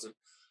though I wasn't.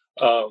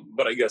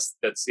 But I guess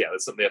that's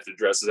something they have to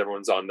address is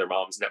everyone's on their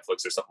mom's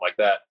Netflix or something like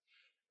that.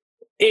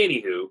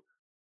 Anywho,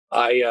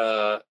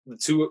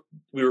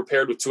 we were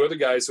paired with two other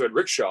guys who had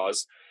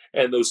rickshaws,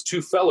 and those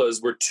two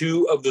fellas were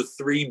two of the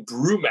three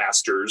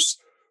brewmasters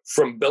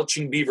from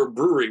Belching Beaver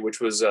Brewery, which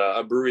was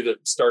a brewery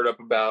that started up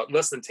about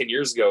less than 10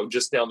 years ago,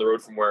 just down the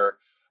road from where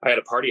I had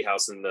a party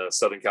house in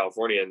Southern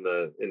California in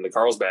the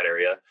Carlsbad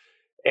area.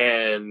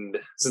 And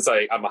since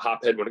I'm a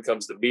hophead when it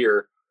comes to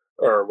beer,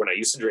 or when I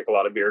used to drink a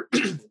lot of beer,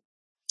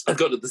 I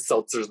go to the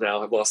seltzers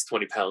now. I've lost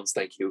 20 pounds.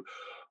 Thank you.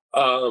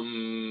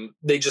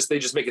 They just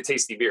make a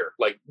tasty beer,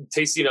 like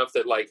tasty enough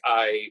that like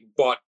I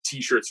bought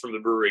t-shirts from the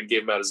brewery and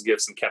gave them out as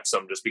gifts and kept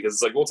some just because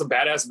it's like, well, it's a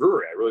badass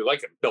brewery. I really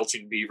like it.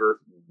 Belching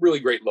Beaver, really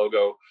great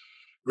logo,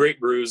 great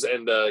brews.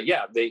 And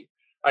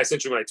I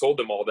essentially, when I told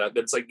them all that,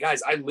 it's like,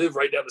 guys, I live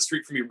right down the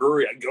street from your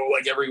brewery. I go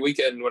like every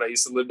weekend when I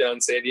used to live down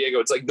in San Diego.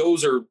 It's like,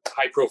 those are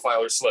high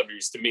profile or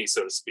celebrities to me,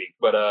 so to speak.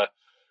 But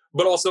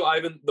also,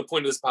 Ivan, the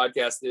point of this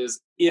podcast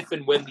is if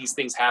and when these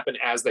things happen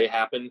as they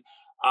happen,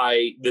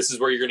 this is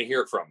where you're going to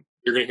hear it from.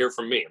 You're going to hear it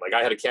from me. Like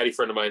I had a caddy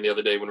friend of mine the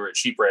other day when we were at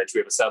Sheep Ranch. We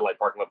have a satellite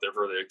parking lot there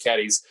for the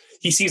caddies.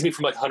 He sees me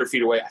from like 100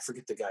 feet away. I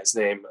forget the guy's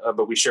name,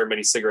 but we share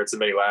many cigarettes and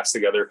many laughs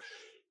together.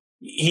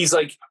 He's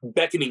like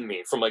beckoning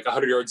me from like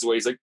 100 yards away.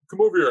 He's like,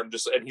 come over here. And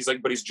he's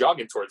like, but he's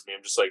jogging towards me.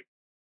 I'm just like,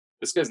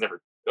 this guy's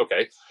never,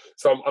 okay.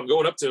 So I'm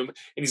going up to him and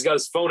he's got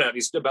his phone out and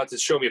he's about to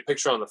show me a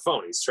picture on the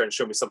phone. He's trying to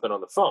show me something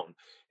on the phone.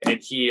 And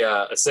he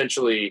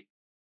essentially,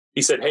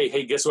 he said,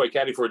 hey, guess who I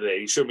caddied for today?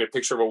 He showed me a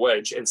picture of a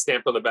wedge and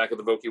stamped on the back of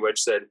the Vokey wedge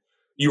said,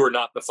 you are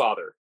not the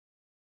father.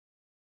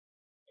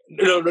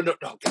 No,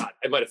 God,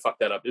 I might have fucked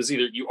that up. It was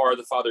either you are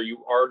the father,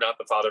 you are not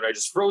the father. And I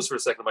just froze for a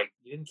second. I'm like,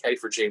 you didn't caddy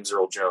for James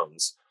Earl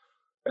Jones.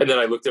 And then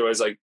I looked at him, I was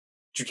like,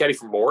 did you caddy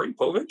for Maury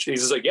Povich? And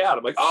he's just like, yeah. And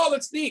I'm like, oh,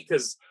 that's neat.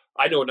 Because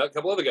I know a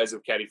couple other guys who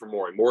have caddied for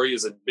Maury. Maury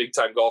is a big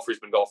time golfer. He's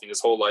been golfing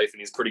his whole life and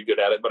he's pretty good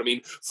at it. But I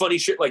mean, funny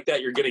shit like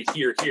that, you're going to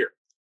hear here.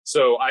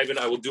 So Ivan,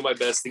 I will do my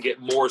best to get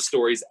more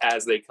stories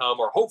as they come,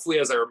 or hopefully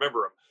as I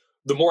remember them.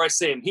 The more I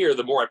say them here,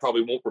 the more I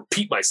probably won't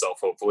repeat myself,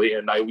 hopefully.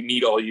 And I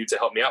need all you to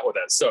help me out with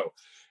that. So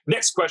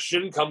next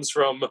question comes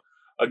from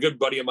a good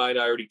buddy of mine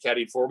I already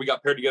caddied for. We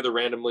got paired together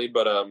randomly,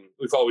 but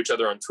we follow each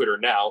other on Twitter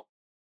now.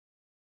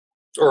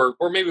 Or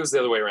maybe it was the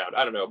other way around.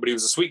 I don't know. But he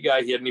was a sweet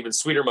guy. He had an even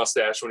sweeter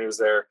mustache when he was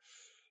there,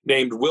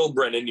 named Will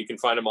Brennan. You can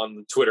find him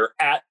on Twitter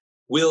at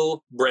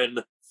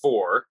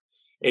WillBren4.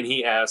 And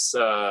he asks,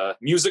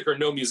 music or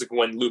no music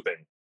when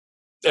looping?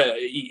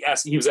 He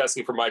was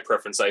asking for my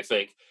preference, I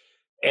think.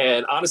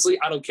 And honestly,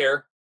 I don't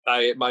care.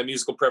 My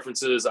musical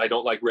preferences, I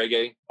don't like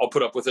reggae. I'll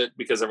put up with it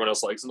because everyone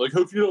else likes it. Like,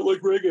 if you don't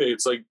like reggae,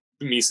 it's like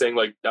me saying,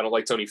 like, I don't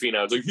like Tony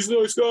Finau. It's like, he's a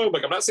nice guy. I'm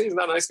like, I'm not saying he's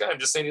not a nice guy. I'm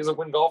just saying he doesn't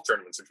win golf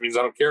tournaments, which means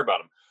I don't care about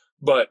him.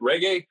 But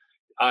reggae,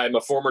 I'm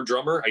a former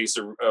drummer. I used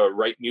to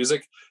write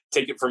music.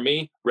 Take it from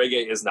me,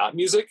 reggae is not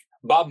music.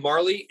 Bob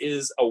Marley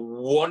is a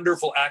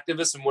wonderful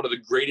activist and one of the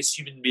greatest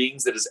human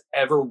beings that has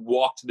ever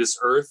walked this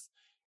earth.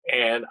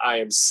 And I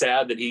am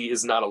sad that he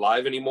is not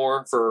alive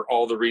anymore for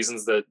all the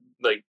reasons that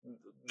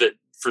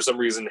for some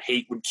reason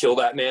hate would kill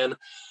that man.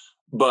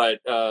 But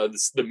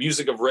the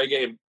music of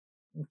reggae,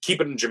 keep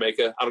it in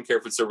Jamaica. I don't care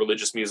if it's their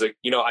religious music.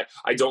 You know,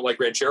 I don't like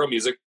ranchero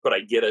music, but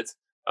I get it.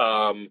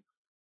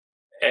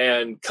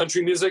 And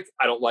country music,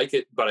 I don't like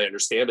it, but I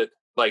understand it.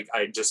 Like,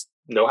 I just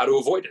know how to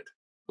avoid it.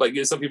 Like,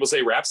 some people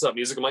say rap's not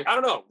music. I'm like, I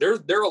don't know.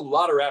 There are a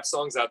lot of rap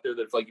songs out there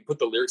that, if, like, you put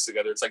the lyrics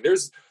together, it's like,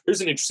 there's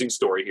an interesting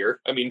story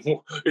here. I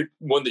mean,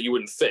 one that you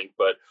wouldn't think,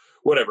 but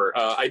whatever.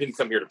 I didn't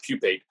come here to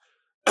pupate.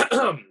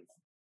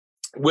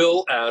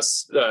 Will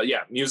asks,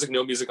 music,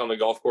 no music on the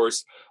golf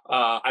course.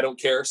 I don't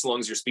care so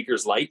long as your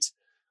speaker's light.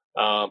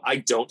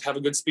 I don't have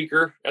a good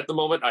speaker at the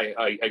moment.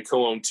 I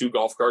co-own 2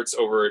 golf carts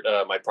over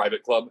at my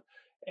private club.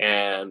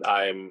 And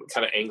I'm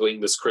kind of angling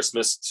this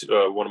Christmas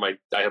to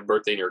I have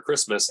birthday near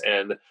Christmas,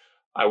 and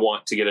I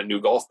want to get a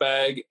new golf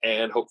bag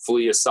and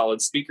hopefully a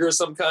solid speaker of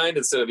some kind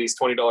instead of these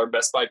 $20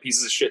 Best Buy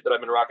pieces of shit that I've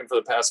been rocking for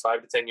the past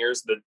 5 to 10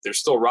 years. That they're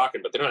still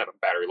rocking, but they don't have a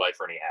battery life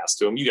or any ass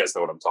to them. You guys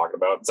know what I'm talking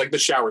about. It's like the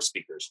shower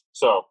speakers.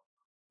 So,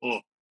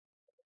 and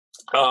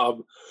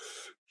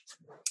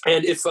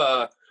if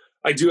I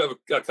do have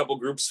a couple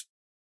groups,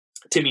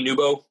 Timmy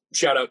Nubo,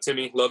 shout out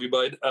Timmy, love you,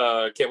 bud.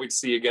 Can't wait to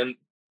see you again.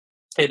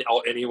 And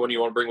anyone you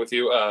want to bring with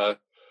you, I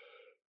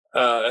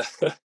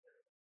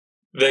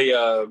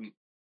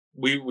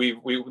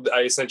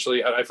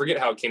essentially, I forget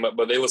how it came up,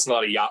 but they listen to a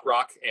lot of yacht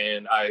rock,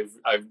 and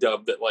I've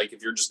dubbed that, like,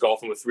 if you're just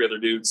golfing with 3 other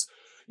dudes,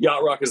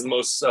 yacht rock is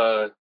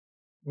the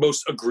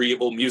most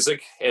agreeable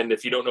music. And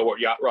if you don't know what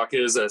yacht rock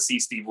is, see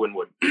Steve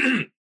Winwood.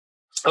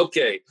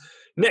 Okay,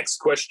 next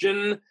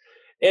question,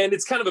 and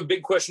it's kind of a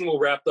big question. We'll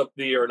wrap up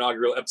our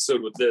inaugural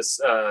episode with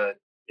this.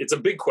 It's a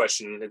big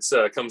question. It's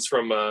comes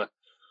from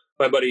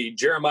my buddy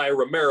Jeremiah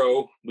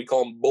Romero. We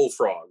call him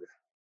Bullfrog,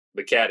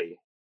 the caddy.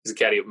 He's a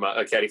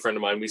caddy friend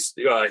of mine.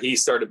 He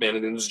started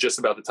Bandon Dunes just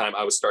about the time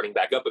I was starting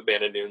back up at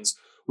Bandon Dunes.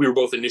 We were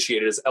both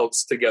initiated as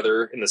Elks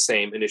together in the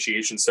same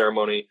initiation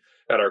ceremony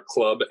at our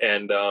club.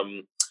 And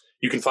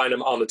you can find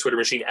him on the Twitter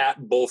machine at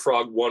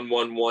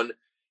Bullfrog111.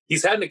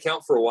 He's had an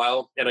account for a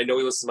while, and I know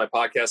he listens to my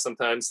podcast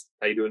sometimes.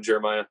 How you doing,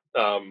 Jeremiah?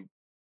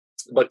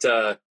 But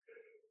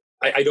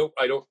I don't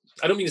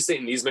mean to say it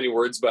in these many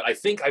words, but I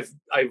think I've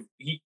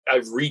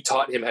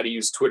retaught him how to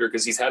use Twitter,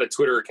 because he's had a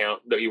Twitter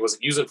account that he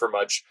wasn't using for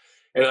much.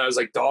 And I was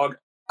like, dog,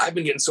 I've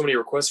been getting so many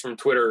requests from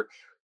Twitter,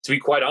 to be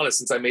quite honest,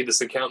 since I made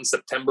this account in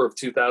September of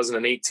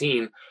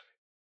 2018.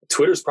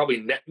 Twitter's probably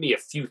net me a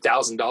few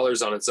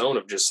 $1,000s on its own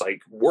of just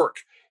like work.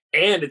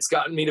 And it's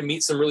gotten me to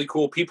meet some really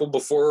cool people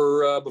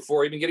before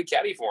I even get a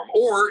caddy for them.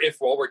 Or if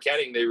while we're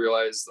caddying, they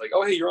realize like,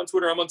 oh, hey, you're on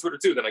Twitter. I'm on Twitter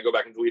too. Then I go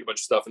back and delete a bunch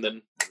of stuff and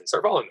then they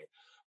start following me.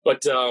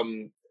 But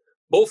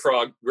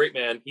Bullfrog, great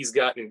man. He's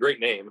got a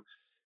great name.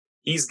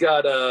 He's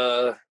got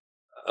a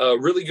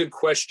really good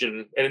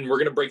question. And we're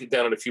going to break it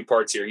down in a few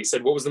parts here. He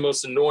said, what was the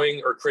most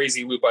annoying or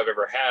crazy loop I've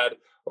ever had?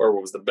 Or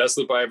what was the best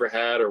loop I ever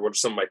had? Or what are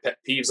some of my pet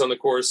peeves on the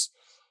course?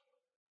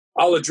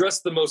 I'll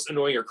address the most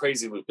annoying or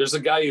crazy loop. There's a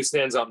guy who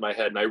stands out in my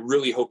head, and I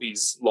really hope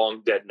he's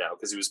long dead now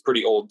because he was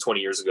pretty old 20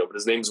 years ago, but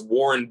his name's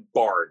Warren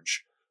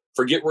Barge.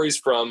 Forget where he's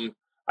from.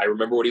 I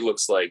remember what he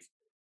looks like.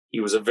 He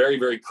was a very,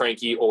 very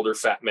cranky, older,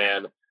 fat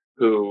man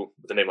who,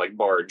 with a name like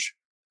Barge,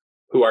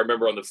 who I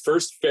remember on the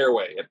first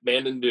fairway at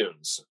Bandon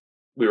Dunes.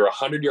 We were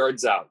 100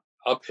 yards out,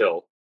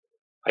 uphill.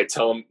 I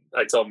tell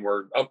him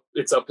we're up.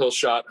 It's uphill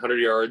shot, 100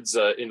 yards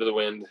into the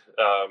wind.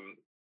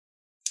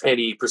 And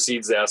he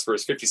proceeds to ask for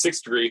his 56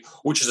 degree,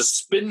 which is a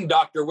spin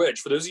doctor wedge.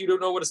 For those of you who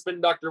don't know what a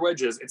spin doctor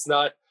wedge is, it's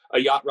not a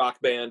yacht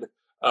rock band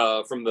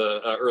from the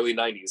early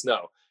 90s.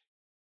 No,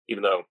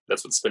 even though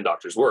that's what spin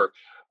doctors were.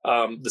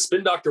 The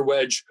spin doctor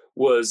wedge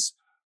was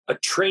a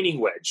training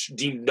wedge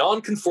deemed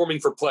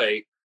non-conforming for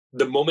play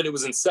the moment it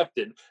was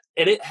incepted.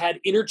 And it had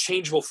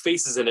interchangeable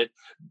faces in it.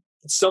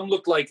 Some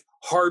looked like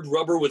hard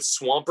rubber with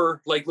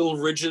swamper, like little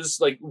ridges,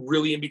 like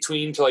really in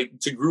between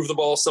to groove the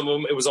ball. Some of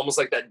them, it was almost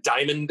like that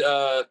diamond,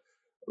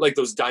 like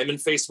those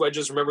diamond face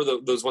wedges. Remember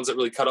those ones that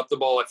really cut up the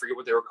ball? I forget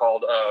what they were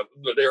called.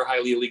 They were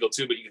highly illegal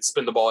too, but you could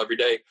spin the ball every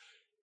day.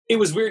 It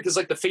was weird because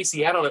like the face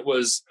he had on it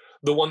was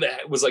the one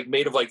that was like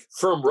made of like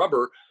firm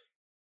rubber,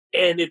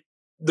 and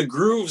the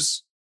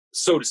grooves,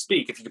 so to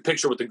speak, if you could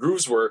picture what the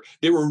grooves were,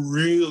 they were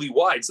really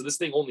wide. So this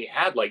thing only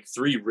had like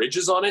 3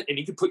 ridges on it, and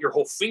you could put your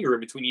whole finger in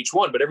between each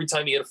one. But every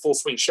time he had a full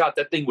swing shot,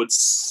 that thing would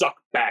suck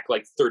back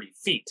like 30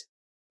 feet.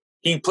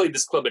 He played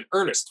this club in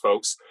earnest,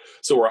 folks.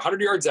 So we're 100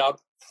 yards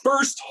out,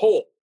 first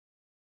hole.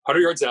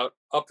 100 yards out,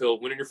 uphill,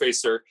 wind in your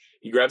face, sir.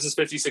 He grabs his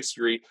 56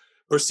 degree,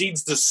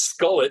 proceeds to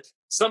scull it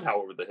somehow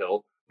over the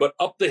hill, but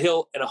up the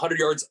hill and 100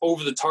 yards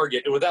over the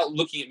target. And without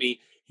looking at me,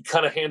 he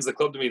kind of hands the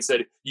club to me and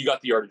said, you got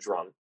the yardage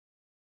wrong.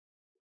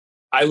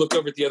 I looked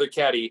over at the other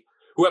caddy,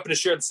 who happened to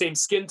share the same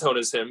skin tone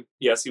as him.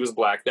 Yes, he was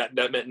black. That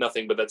meant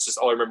nothing, but that's just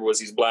all I remember was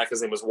he's black.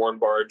 His name was Warren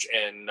Barge,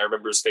 and I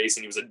remember his face,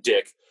 and he was a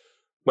dick.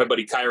 My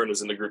buddy Kyron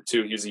was in the group,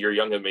 too. He was a year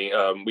younger than me.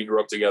 We grew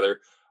up together.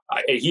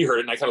 He heard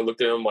it, and I kind of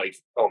looked at him like,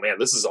 oh, man,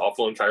 this is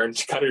awful. And Kyron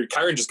just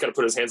kind of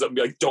put his hands up and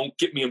be like, don't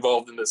get me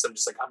involved in this. I'm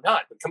just like, I'm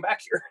not. But come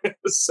back here.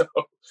 So,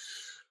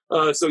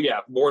 yeah,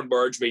 Warren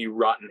Barge, may you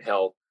rot in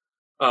hell.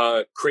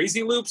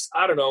 Crazy loops,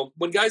 I don't know.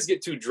 When guys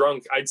get too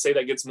drunk, I'd say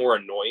that gets more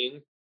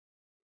annoying.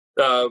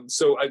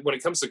 When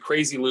it comes to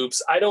crazy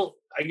loops, I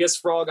guess,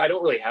 Frog, I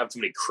don't really have too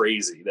many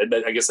crazy.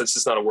 I guess that's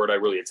just not a word I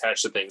really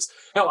attach to things.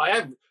 Hell,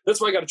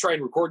 that's why I got to try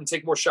and record and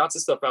take more shots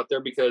of stuff out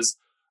there because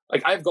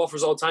like I have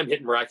golfers all the time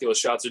hitting miraculous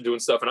shots or doing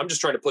stuff, and I'm just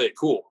trying to play it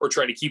cool or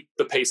trying to keep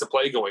the pace of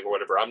play going or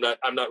whatever. I'm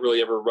not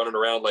really ever running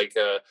around like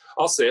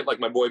I'll say it like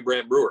my boy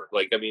Brant Brewer.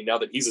 Like, I mean, now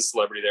that he's a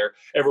celebrity there,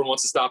 everyone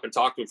wants to stop and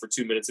talk to him for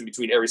 2 minutes in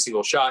between every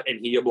single shot, and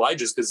he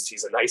obliges because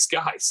he's a nice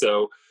guy.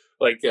 So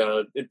like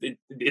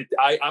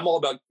I'm all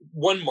about.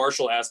 One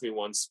Marshall asked me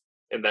once,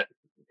 and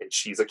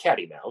she's a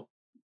caddy now,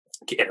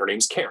 and her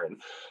name's Karen.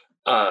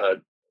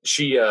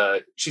 She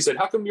said,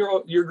 how come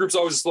your group's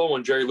always a slow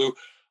one, Jerry Lou?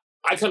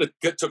 I kind of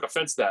took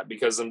offense to that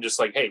because I'm just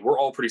like, hey, we're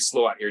all pretty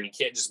slow out here, and you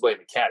can't just blame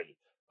the caddy.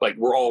 Like,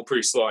 we're all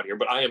pretty slow out here,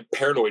 but I am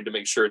paranoid to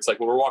make sure it's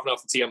like when we're walking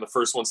off the tee, I'm the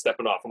first one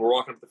stepping off. When we're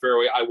walking up the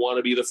fairway, I want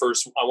to be the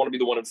first. I want to be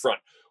the one in front.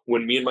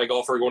 When me and my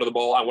golfer are going to the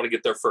ball, I want to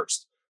get there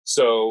first.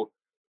 So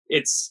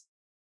it's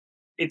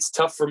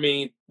tough for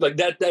me. Like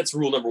that's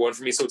rule number one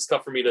for me. So it's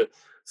tough for me to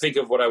think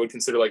of what I would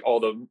consider like all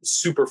the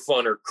super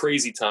fun or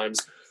crazy times.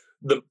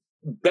 The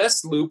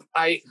best loop,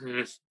 I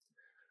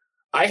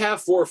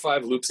have 4 or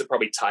 5 loops that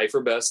probably tie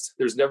for best.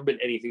 There's never been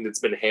anything that's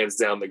been hands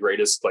down the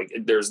greatest. Like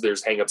there's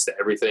hangups to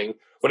everything.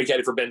 When I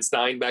caddied for Ben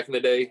Stein back in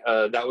the day,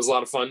 that was a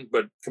lot of fun.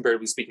 But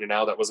comparatively speaking to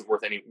now, that wasn't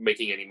worth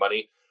making any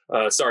money.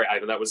 Sorry,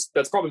 Ivan.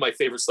 That's probably my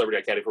favorite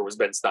celebrity I caddied for was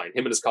Ben Stein.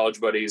 Him and his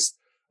college buddies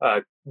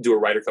do a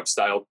Ryder Cup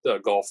style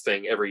golf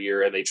thing every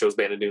year, and they chose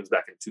Bandon Dunes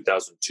back in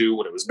 2002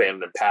 when it was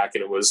Bandon and Pack,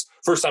 and it was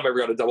first time I ever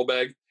got a double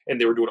bag. And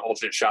they were doing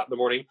alternate shot in the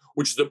morning,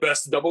 which is the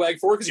best double bag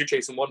for because you're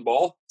chasing one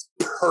ball.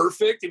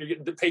 Perfect, and you're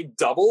getting paid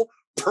double.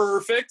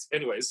 Perfect.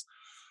 Anyways,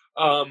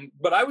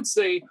 but I would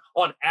say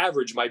on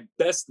average, my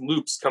best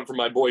loops come from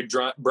my boy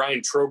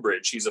Brian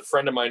Trowbridge. He's a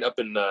friend of mine up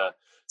in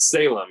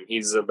Salem.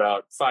 He's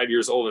about 5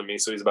 years older than me,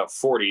 so he's about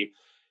 40.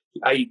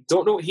 I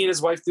don't know what he and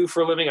his wife do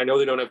for a living. I know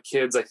they don't have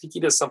kids. I think he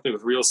does something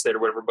with real estate or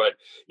whatever, but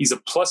he's a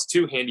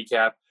 +2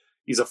 handicap.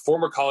 He's a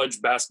former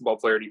college basketball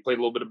player, and he played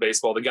a little bit of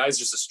baseball. The guy's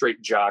just a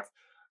straight jock.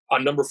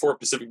 On number 4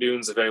 Pacific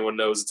Dunes, if anyone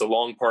knows, it's a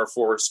long par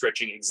 4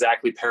 stretching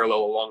exactly parallel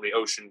along the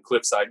ocean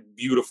cliffside.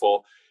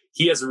 Beautiful.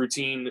 he has a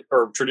routine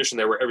or tradition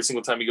there where every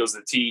single time he goes to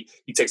the tee,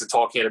 he takes a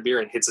tall can of beer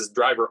and hits his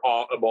driver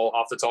a ball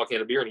off the tall can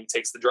of beer, and he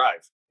takes the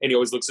drive. And he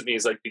always looks at me.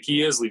 He's like, the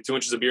key is leave 2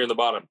 inches of beer in the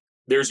bottom.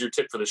 There's your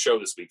tip for the show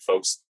this week,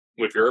 folks.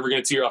 If you're ever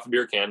going to tee off a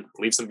beer can,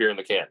 leave some beer in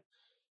the can.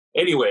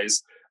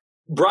 Anyways,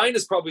 Brian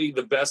is probably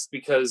the best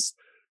because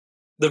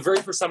the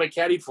very first time I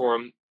caddied for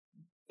him,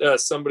 one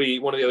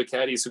of the other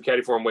caddies who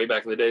caddied for him way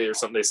back in the day or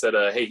something, they said,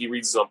 hey, he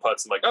reads his own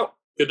putts. I'm like, oh,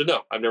 good to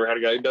know. I've never had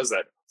a guy who does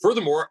that.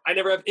 Furthermore, I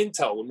never have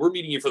intel. When we're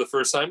meeting you for the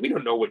first time, we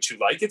don't know what you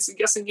like. It's a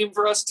guessing game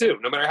for us too.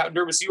 No matter how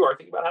nervous you are,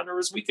 think about how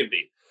nervous we can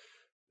be.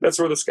 That's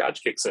where the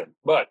scotch kicks in.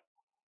 But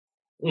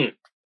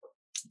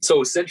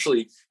so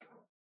essentially,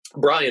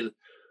 Brian,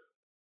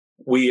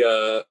 we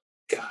were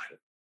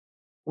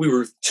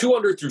 2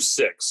 under through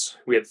 6.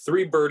 We had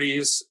 3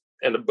 birdies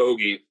and a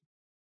bogey,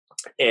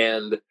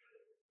 and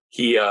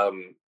he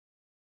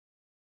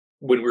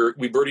when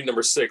we birdied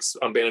number 6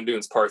 on Bandon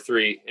Dunes, par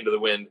 3 into the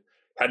wind.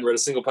 Hadn't read a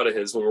single putt of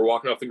his. When we were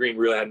walking off the green,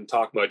 really hadn't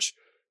talked much.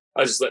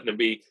 I was just letting him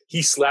be.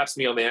 He slaps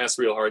me on the ass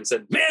real hard and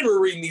said, "Man,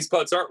 we're reading these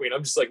putts, aren't we?" And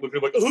I'm just like looking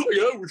at him like, "Oh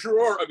yeah, we sure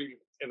are." I mean,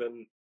 and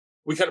then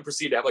we kind of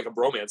proceed to have like a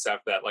bromance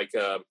after that. Like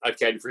I've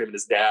caddied for him and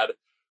his dad.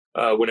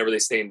 Whenever they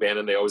stay in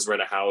Bandon, they always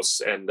rent a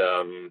house and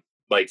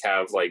like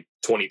have like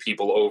 20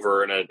 people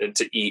over and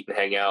to eat and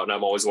hang out. And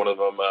I'm always one of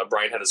them.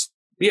 Brian had his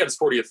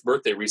 40th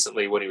birthday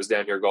recently when he was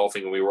down here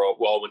golfing, and we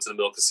all went to the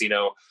Mill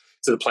Casino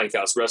to the Plank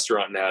House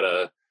restaurant and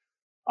had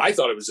I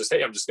thought it was just,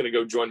 hey, I'm just going to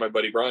go join my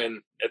buddy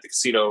Brian at the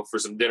casino for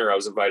some dinner. I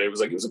was invited.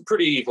 It was a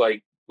pretty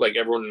like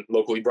everyone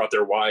locally brought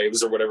their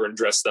wives or whatever and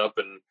dressed up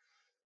and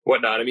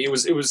whatnot. I mean,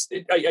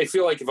 I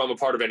feel like if I'm a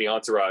part of any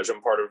entourage,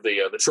 I'm part of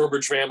the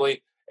Trowbridge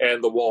family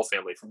and the Wall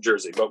family from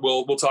Jersey. But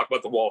we'll talk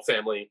about the Wall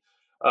family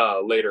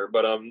later.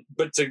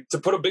 But to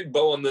put a big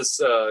bow on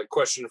this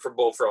question for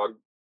Bullfrog,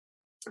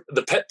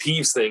 the pet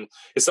peeves thing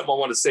is something I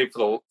want to save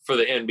for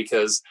the end,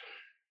 because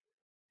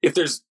if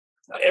there's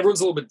everyone's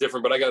a little bit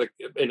different, but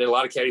and a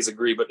lot of caddies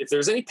agree. But if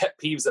there's any pet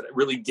peeves that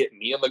really get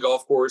me on the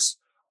golf course,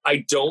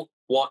 I don't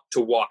want to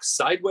walk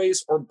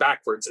sideways or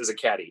backwards as a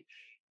caddy,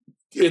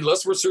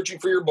 unless we're searching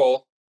for your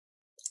ball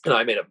and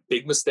I made a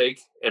big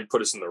mistake and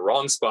put us in the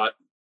wrong spot.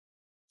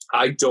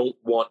 I don't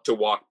want to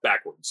walk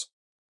backwards.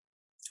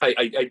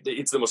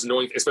 It's the most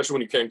annoying, especially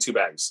when you're carrying 2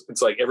 bags.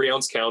 It's like every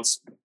ounce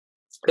counts.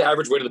 The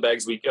average weight of the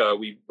bags we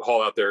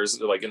haul out there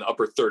is like in the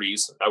upper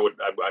 30s.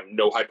 I'm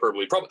no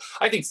hyperbole. Probably,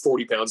 I think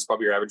 40 pounds is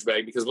probably your average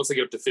bag, because once they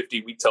get up to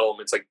 50, we tell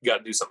them it's like, you got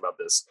to do something about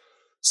this.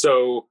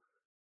 So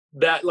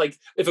that, like,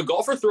 if a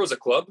golfer throws a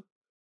club,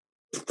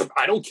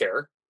 I don't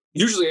care.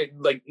 Usually,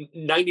 like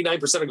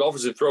 99% of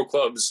golfers who throw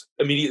clubs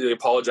immediately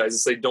apologize and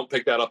say, "Don't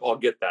pick that up. I'll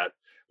get that."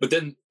 But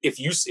then, if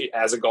you,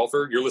 as a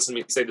golfer, you're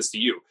listening to me say this to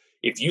you.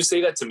 If you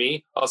say that to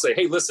me, I'll say,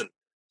 "Hey, listen.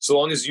 So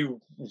long as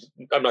I'm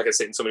not going to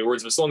say it in so many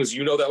words, but as long as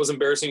you know that was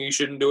embarrassing, you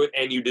shouldn't do it,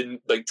 and you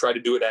didn't like try to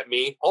do it at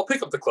me, I'll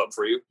pick up the club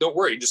for you. Don't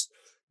worry. Just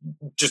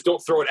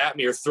don't throw it at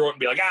me or throw it and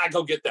be like,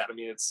 go get that." I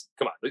mean,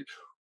 come on.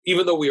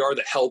 Even though we are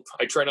the help,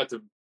 I try not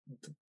to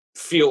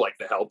feel like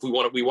the help. We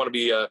want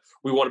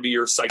to be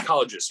your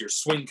psychologist, your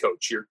swing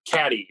coach, your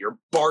caddy, your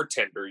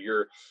bartender,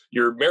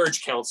 your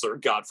marriage counselor,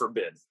 God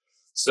forbid.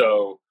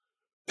 So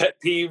pet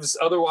peeves.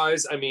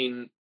 Otherwise, I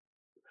mean,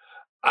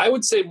 I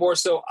would say more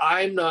so,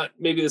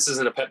 maybe this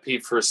isn't a pet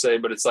peeve per se,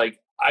 but it's like,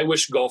 I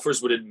wish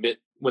golfers would admit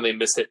when they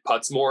mishit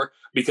putts more,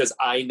 because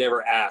I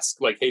never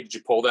ask, like, "Hey, did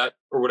you pull that?"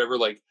 or whatever.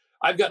 Like,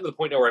 I've gotten to the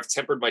point now where I've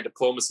tempered my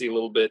diplomacy a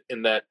little bit,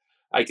 in that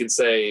I can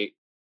say,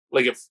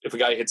 like, if a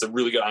guy hits a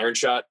really good iron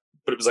shot,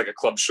 but it was like a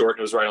club short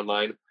and it was right on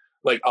line,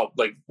 like,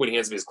 when he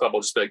hands me his club,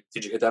 I'll just be like,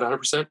 "Did you hit that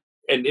 100%?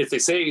 And if they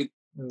say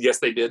yes,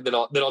 they did, then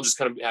I'll just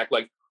kind of act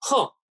like,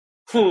 well,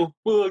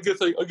 I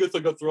guess I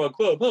got the wrong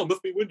club.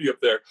 Must be windy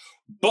up there.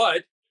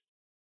 But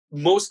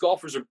most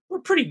golfers are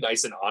pretty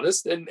nice and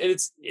honest, and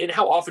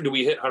how often do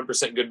we hit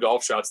 100% good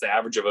golf shots? The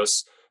average of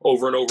us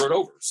over and over and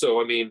over.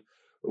 So I mean,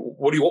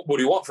 what do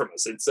you want from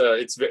us?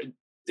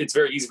 It's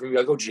very easy for me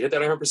to go, "Did you hit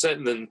that 100%?"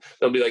 And then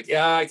they'll be like,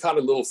 "Yeah, I caught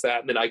a little fat,"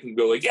 and then I can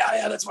go like,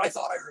 "Yeah, that's what I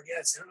thought I heard. Yeah,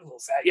 it's a little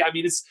fat." Yeah, I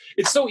mean, it's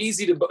so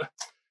easy to.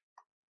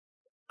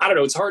 I don't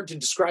know. It's hard to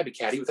describe a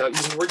caddy without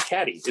using the word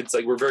caddy. It's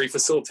like we're very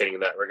facilitating in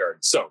that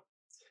regard. So,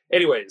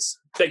 anyways,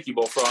 thank you,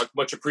 Bullfrog.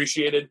 Much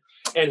appreciated.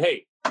 And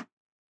hey,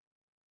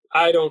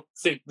 I don't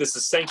think this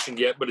is sanctioned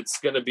yet, but it's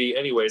going to be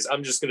anyways.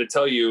 I'm just going to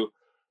tell you,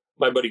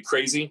 my buddy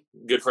Crazy,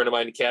 good friend of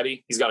mine, a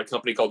caddy, he's got a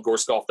company called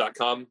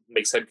GorseGolf.com,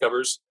 makes head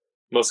covers.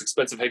 Most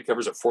expensive head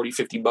covers are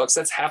 $40-$50.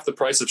 That's half the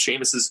price of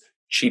Seamus's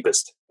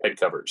cheapest head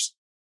covers.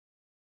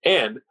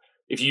 And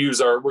if you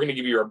use we're going to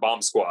give you our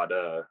Bomb Squad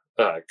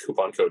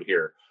coupon code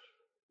here.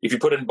 If you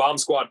put in Bomb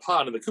Squad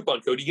Pod in the coupon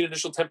code, you get an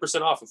additional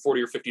 10% off a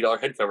 $40 or $50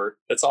 head cover.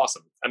 That's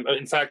awesome.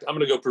 In fact, I'm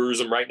going to go peruse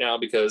them right now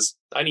because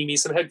I need me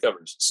some head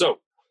covers. So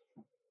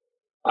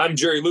I'm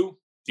Jerry Lou.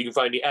 You can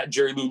find me at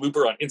Jerry Lou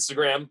Looper on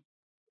Instagram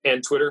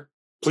and Twitter.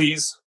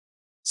 Please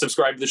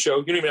subscribe to the show.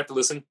 You don't even have to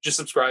listen. Just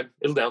subscribe.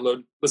 It'll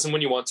download. Listen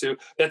when you want to.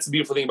 That's the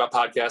beautiful thing about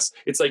podcasts.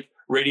 It's like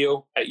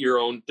radio at your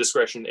own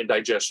discretion and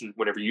digestion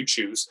whenever you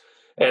choose.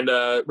 And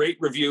rate,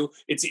 review.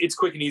 It's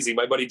quick and easy.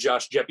 My buddy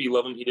Josh Jeppy,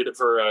 love him. He did it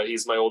for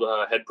he's my old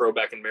head pro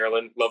back in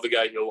Maryland. Love the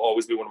guy. He'll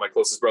always be one of my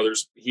closest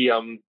brothers. He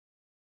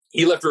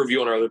left a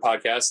review on our other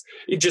podcast.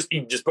 He just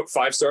put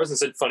 5 stars and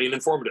said funny and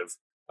informative.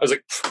 I was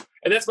like,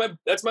 and that's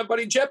my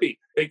buddy Jeppy.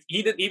 Like,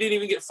 he didn't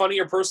even get funny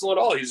or personal at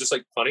all. He's just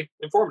like funny,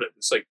 informative.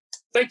 It's like,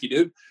 thank you,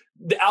 dude.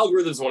 The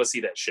algorithms want to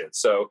see that shit.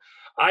 So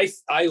I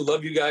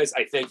love you guys.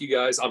 I thank you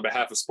guys on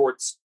behalf of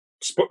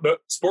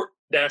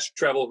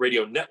Sport-Travel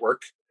Radio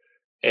Network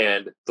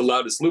and the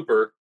Loudest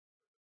Looper.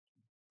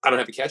 I don't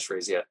have a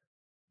catchphrase yet.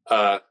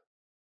 I'll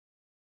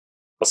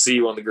see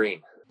you on the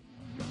green.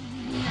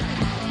 Here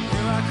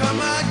I come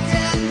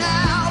again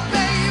now.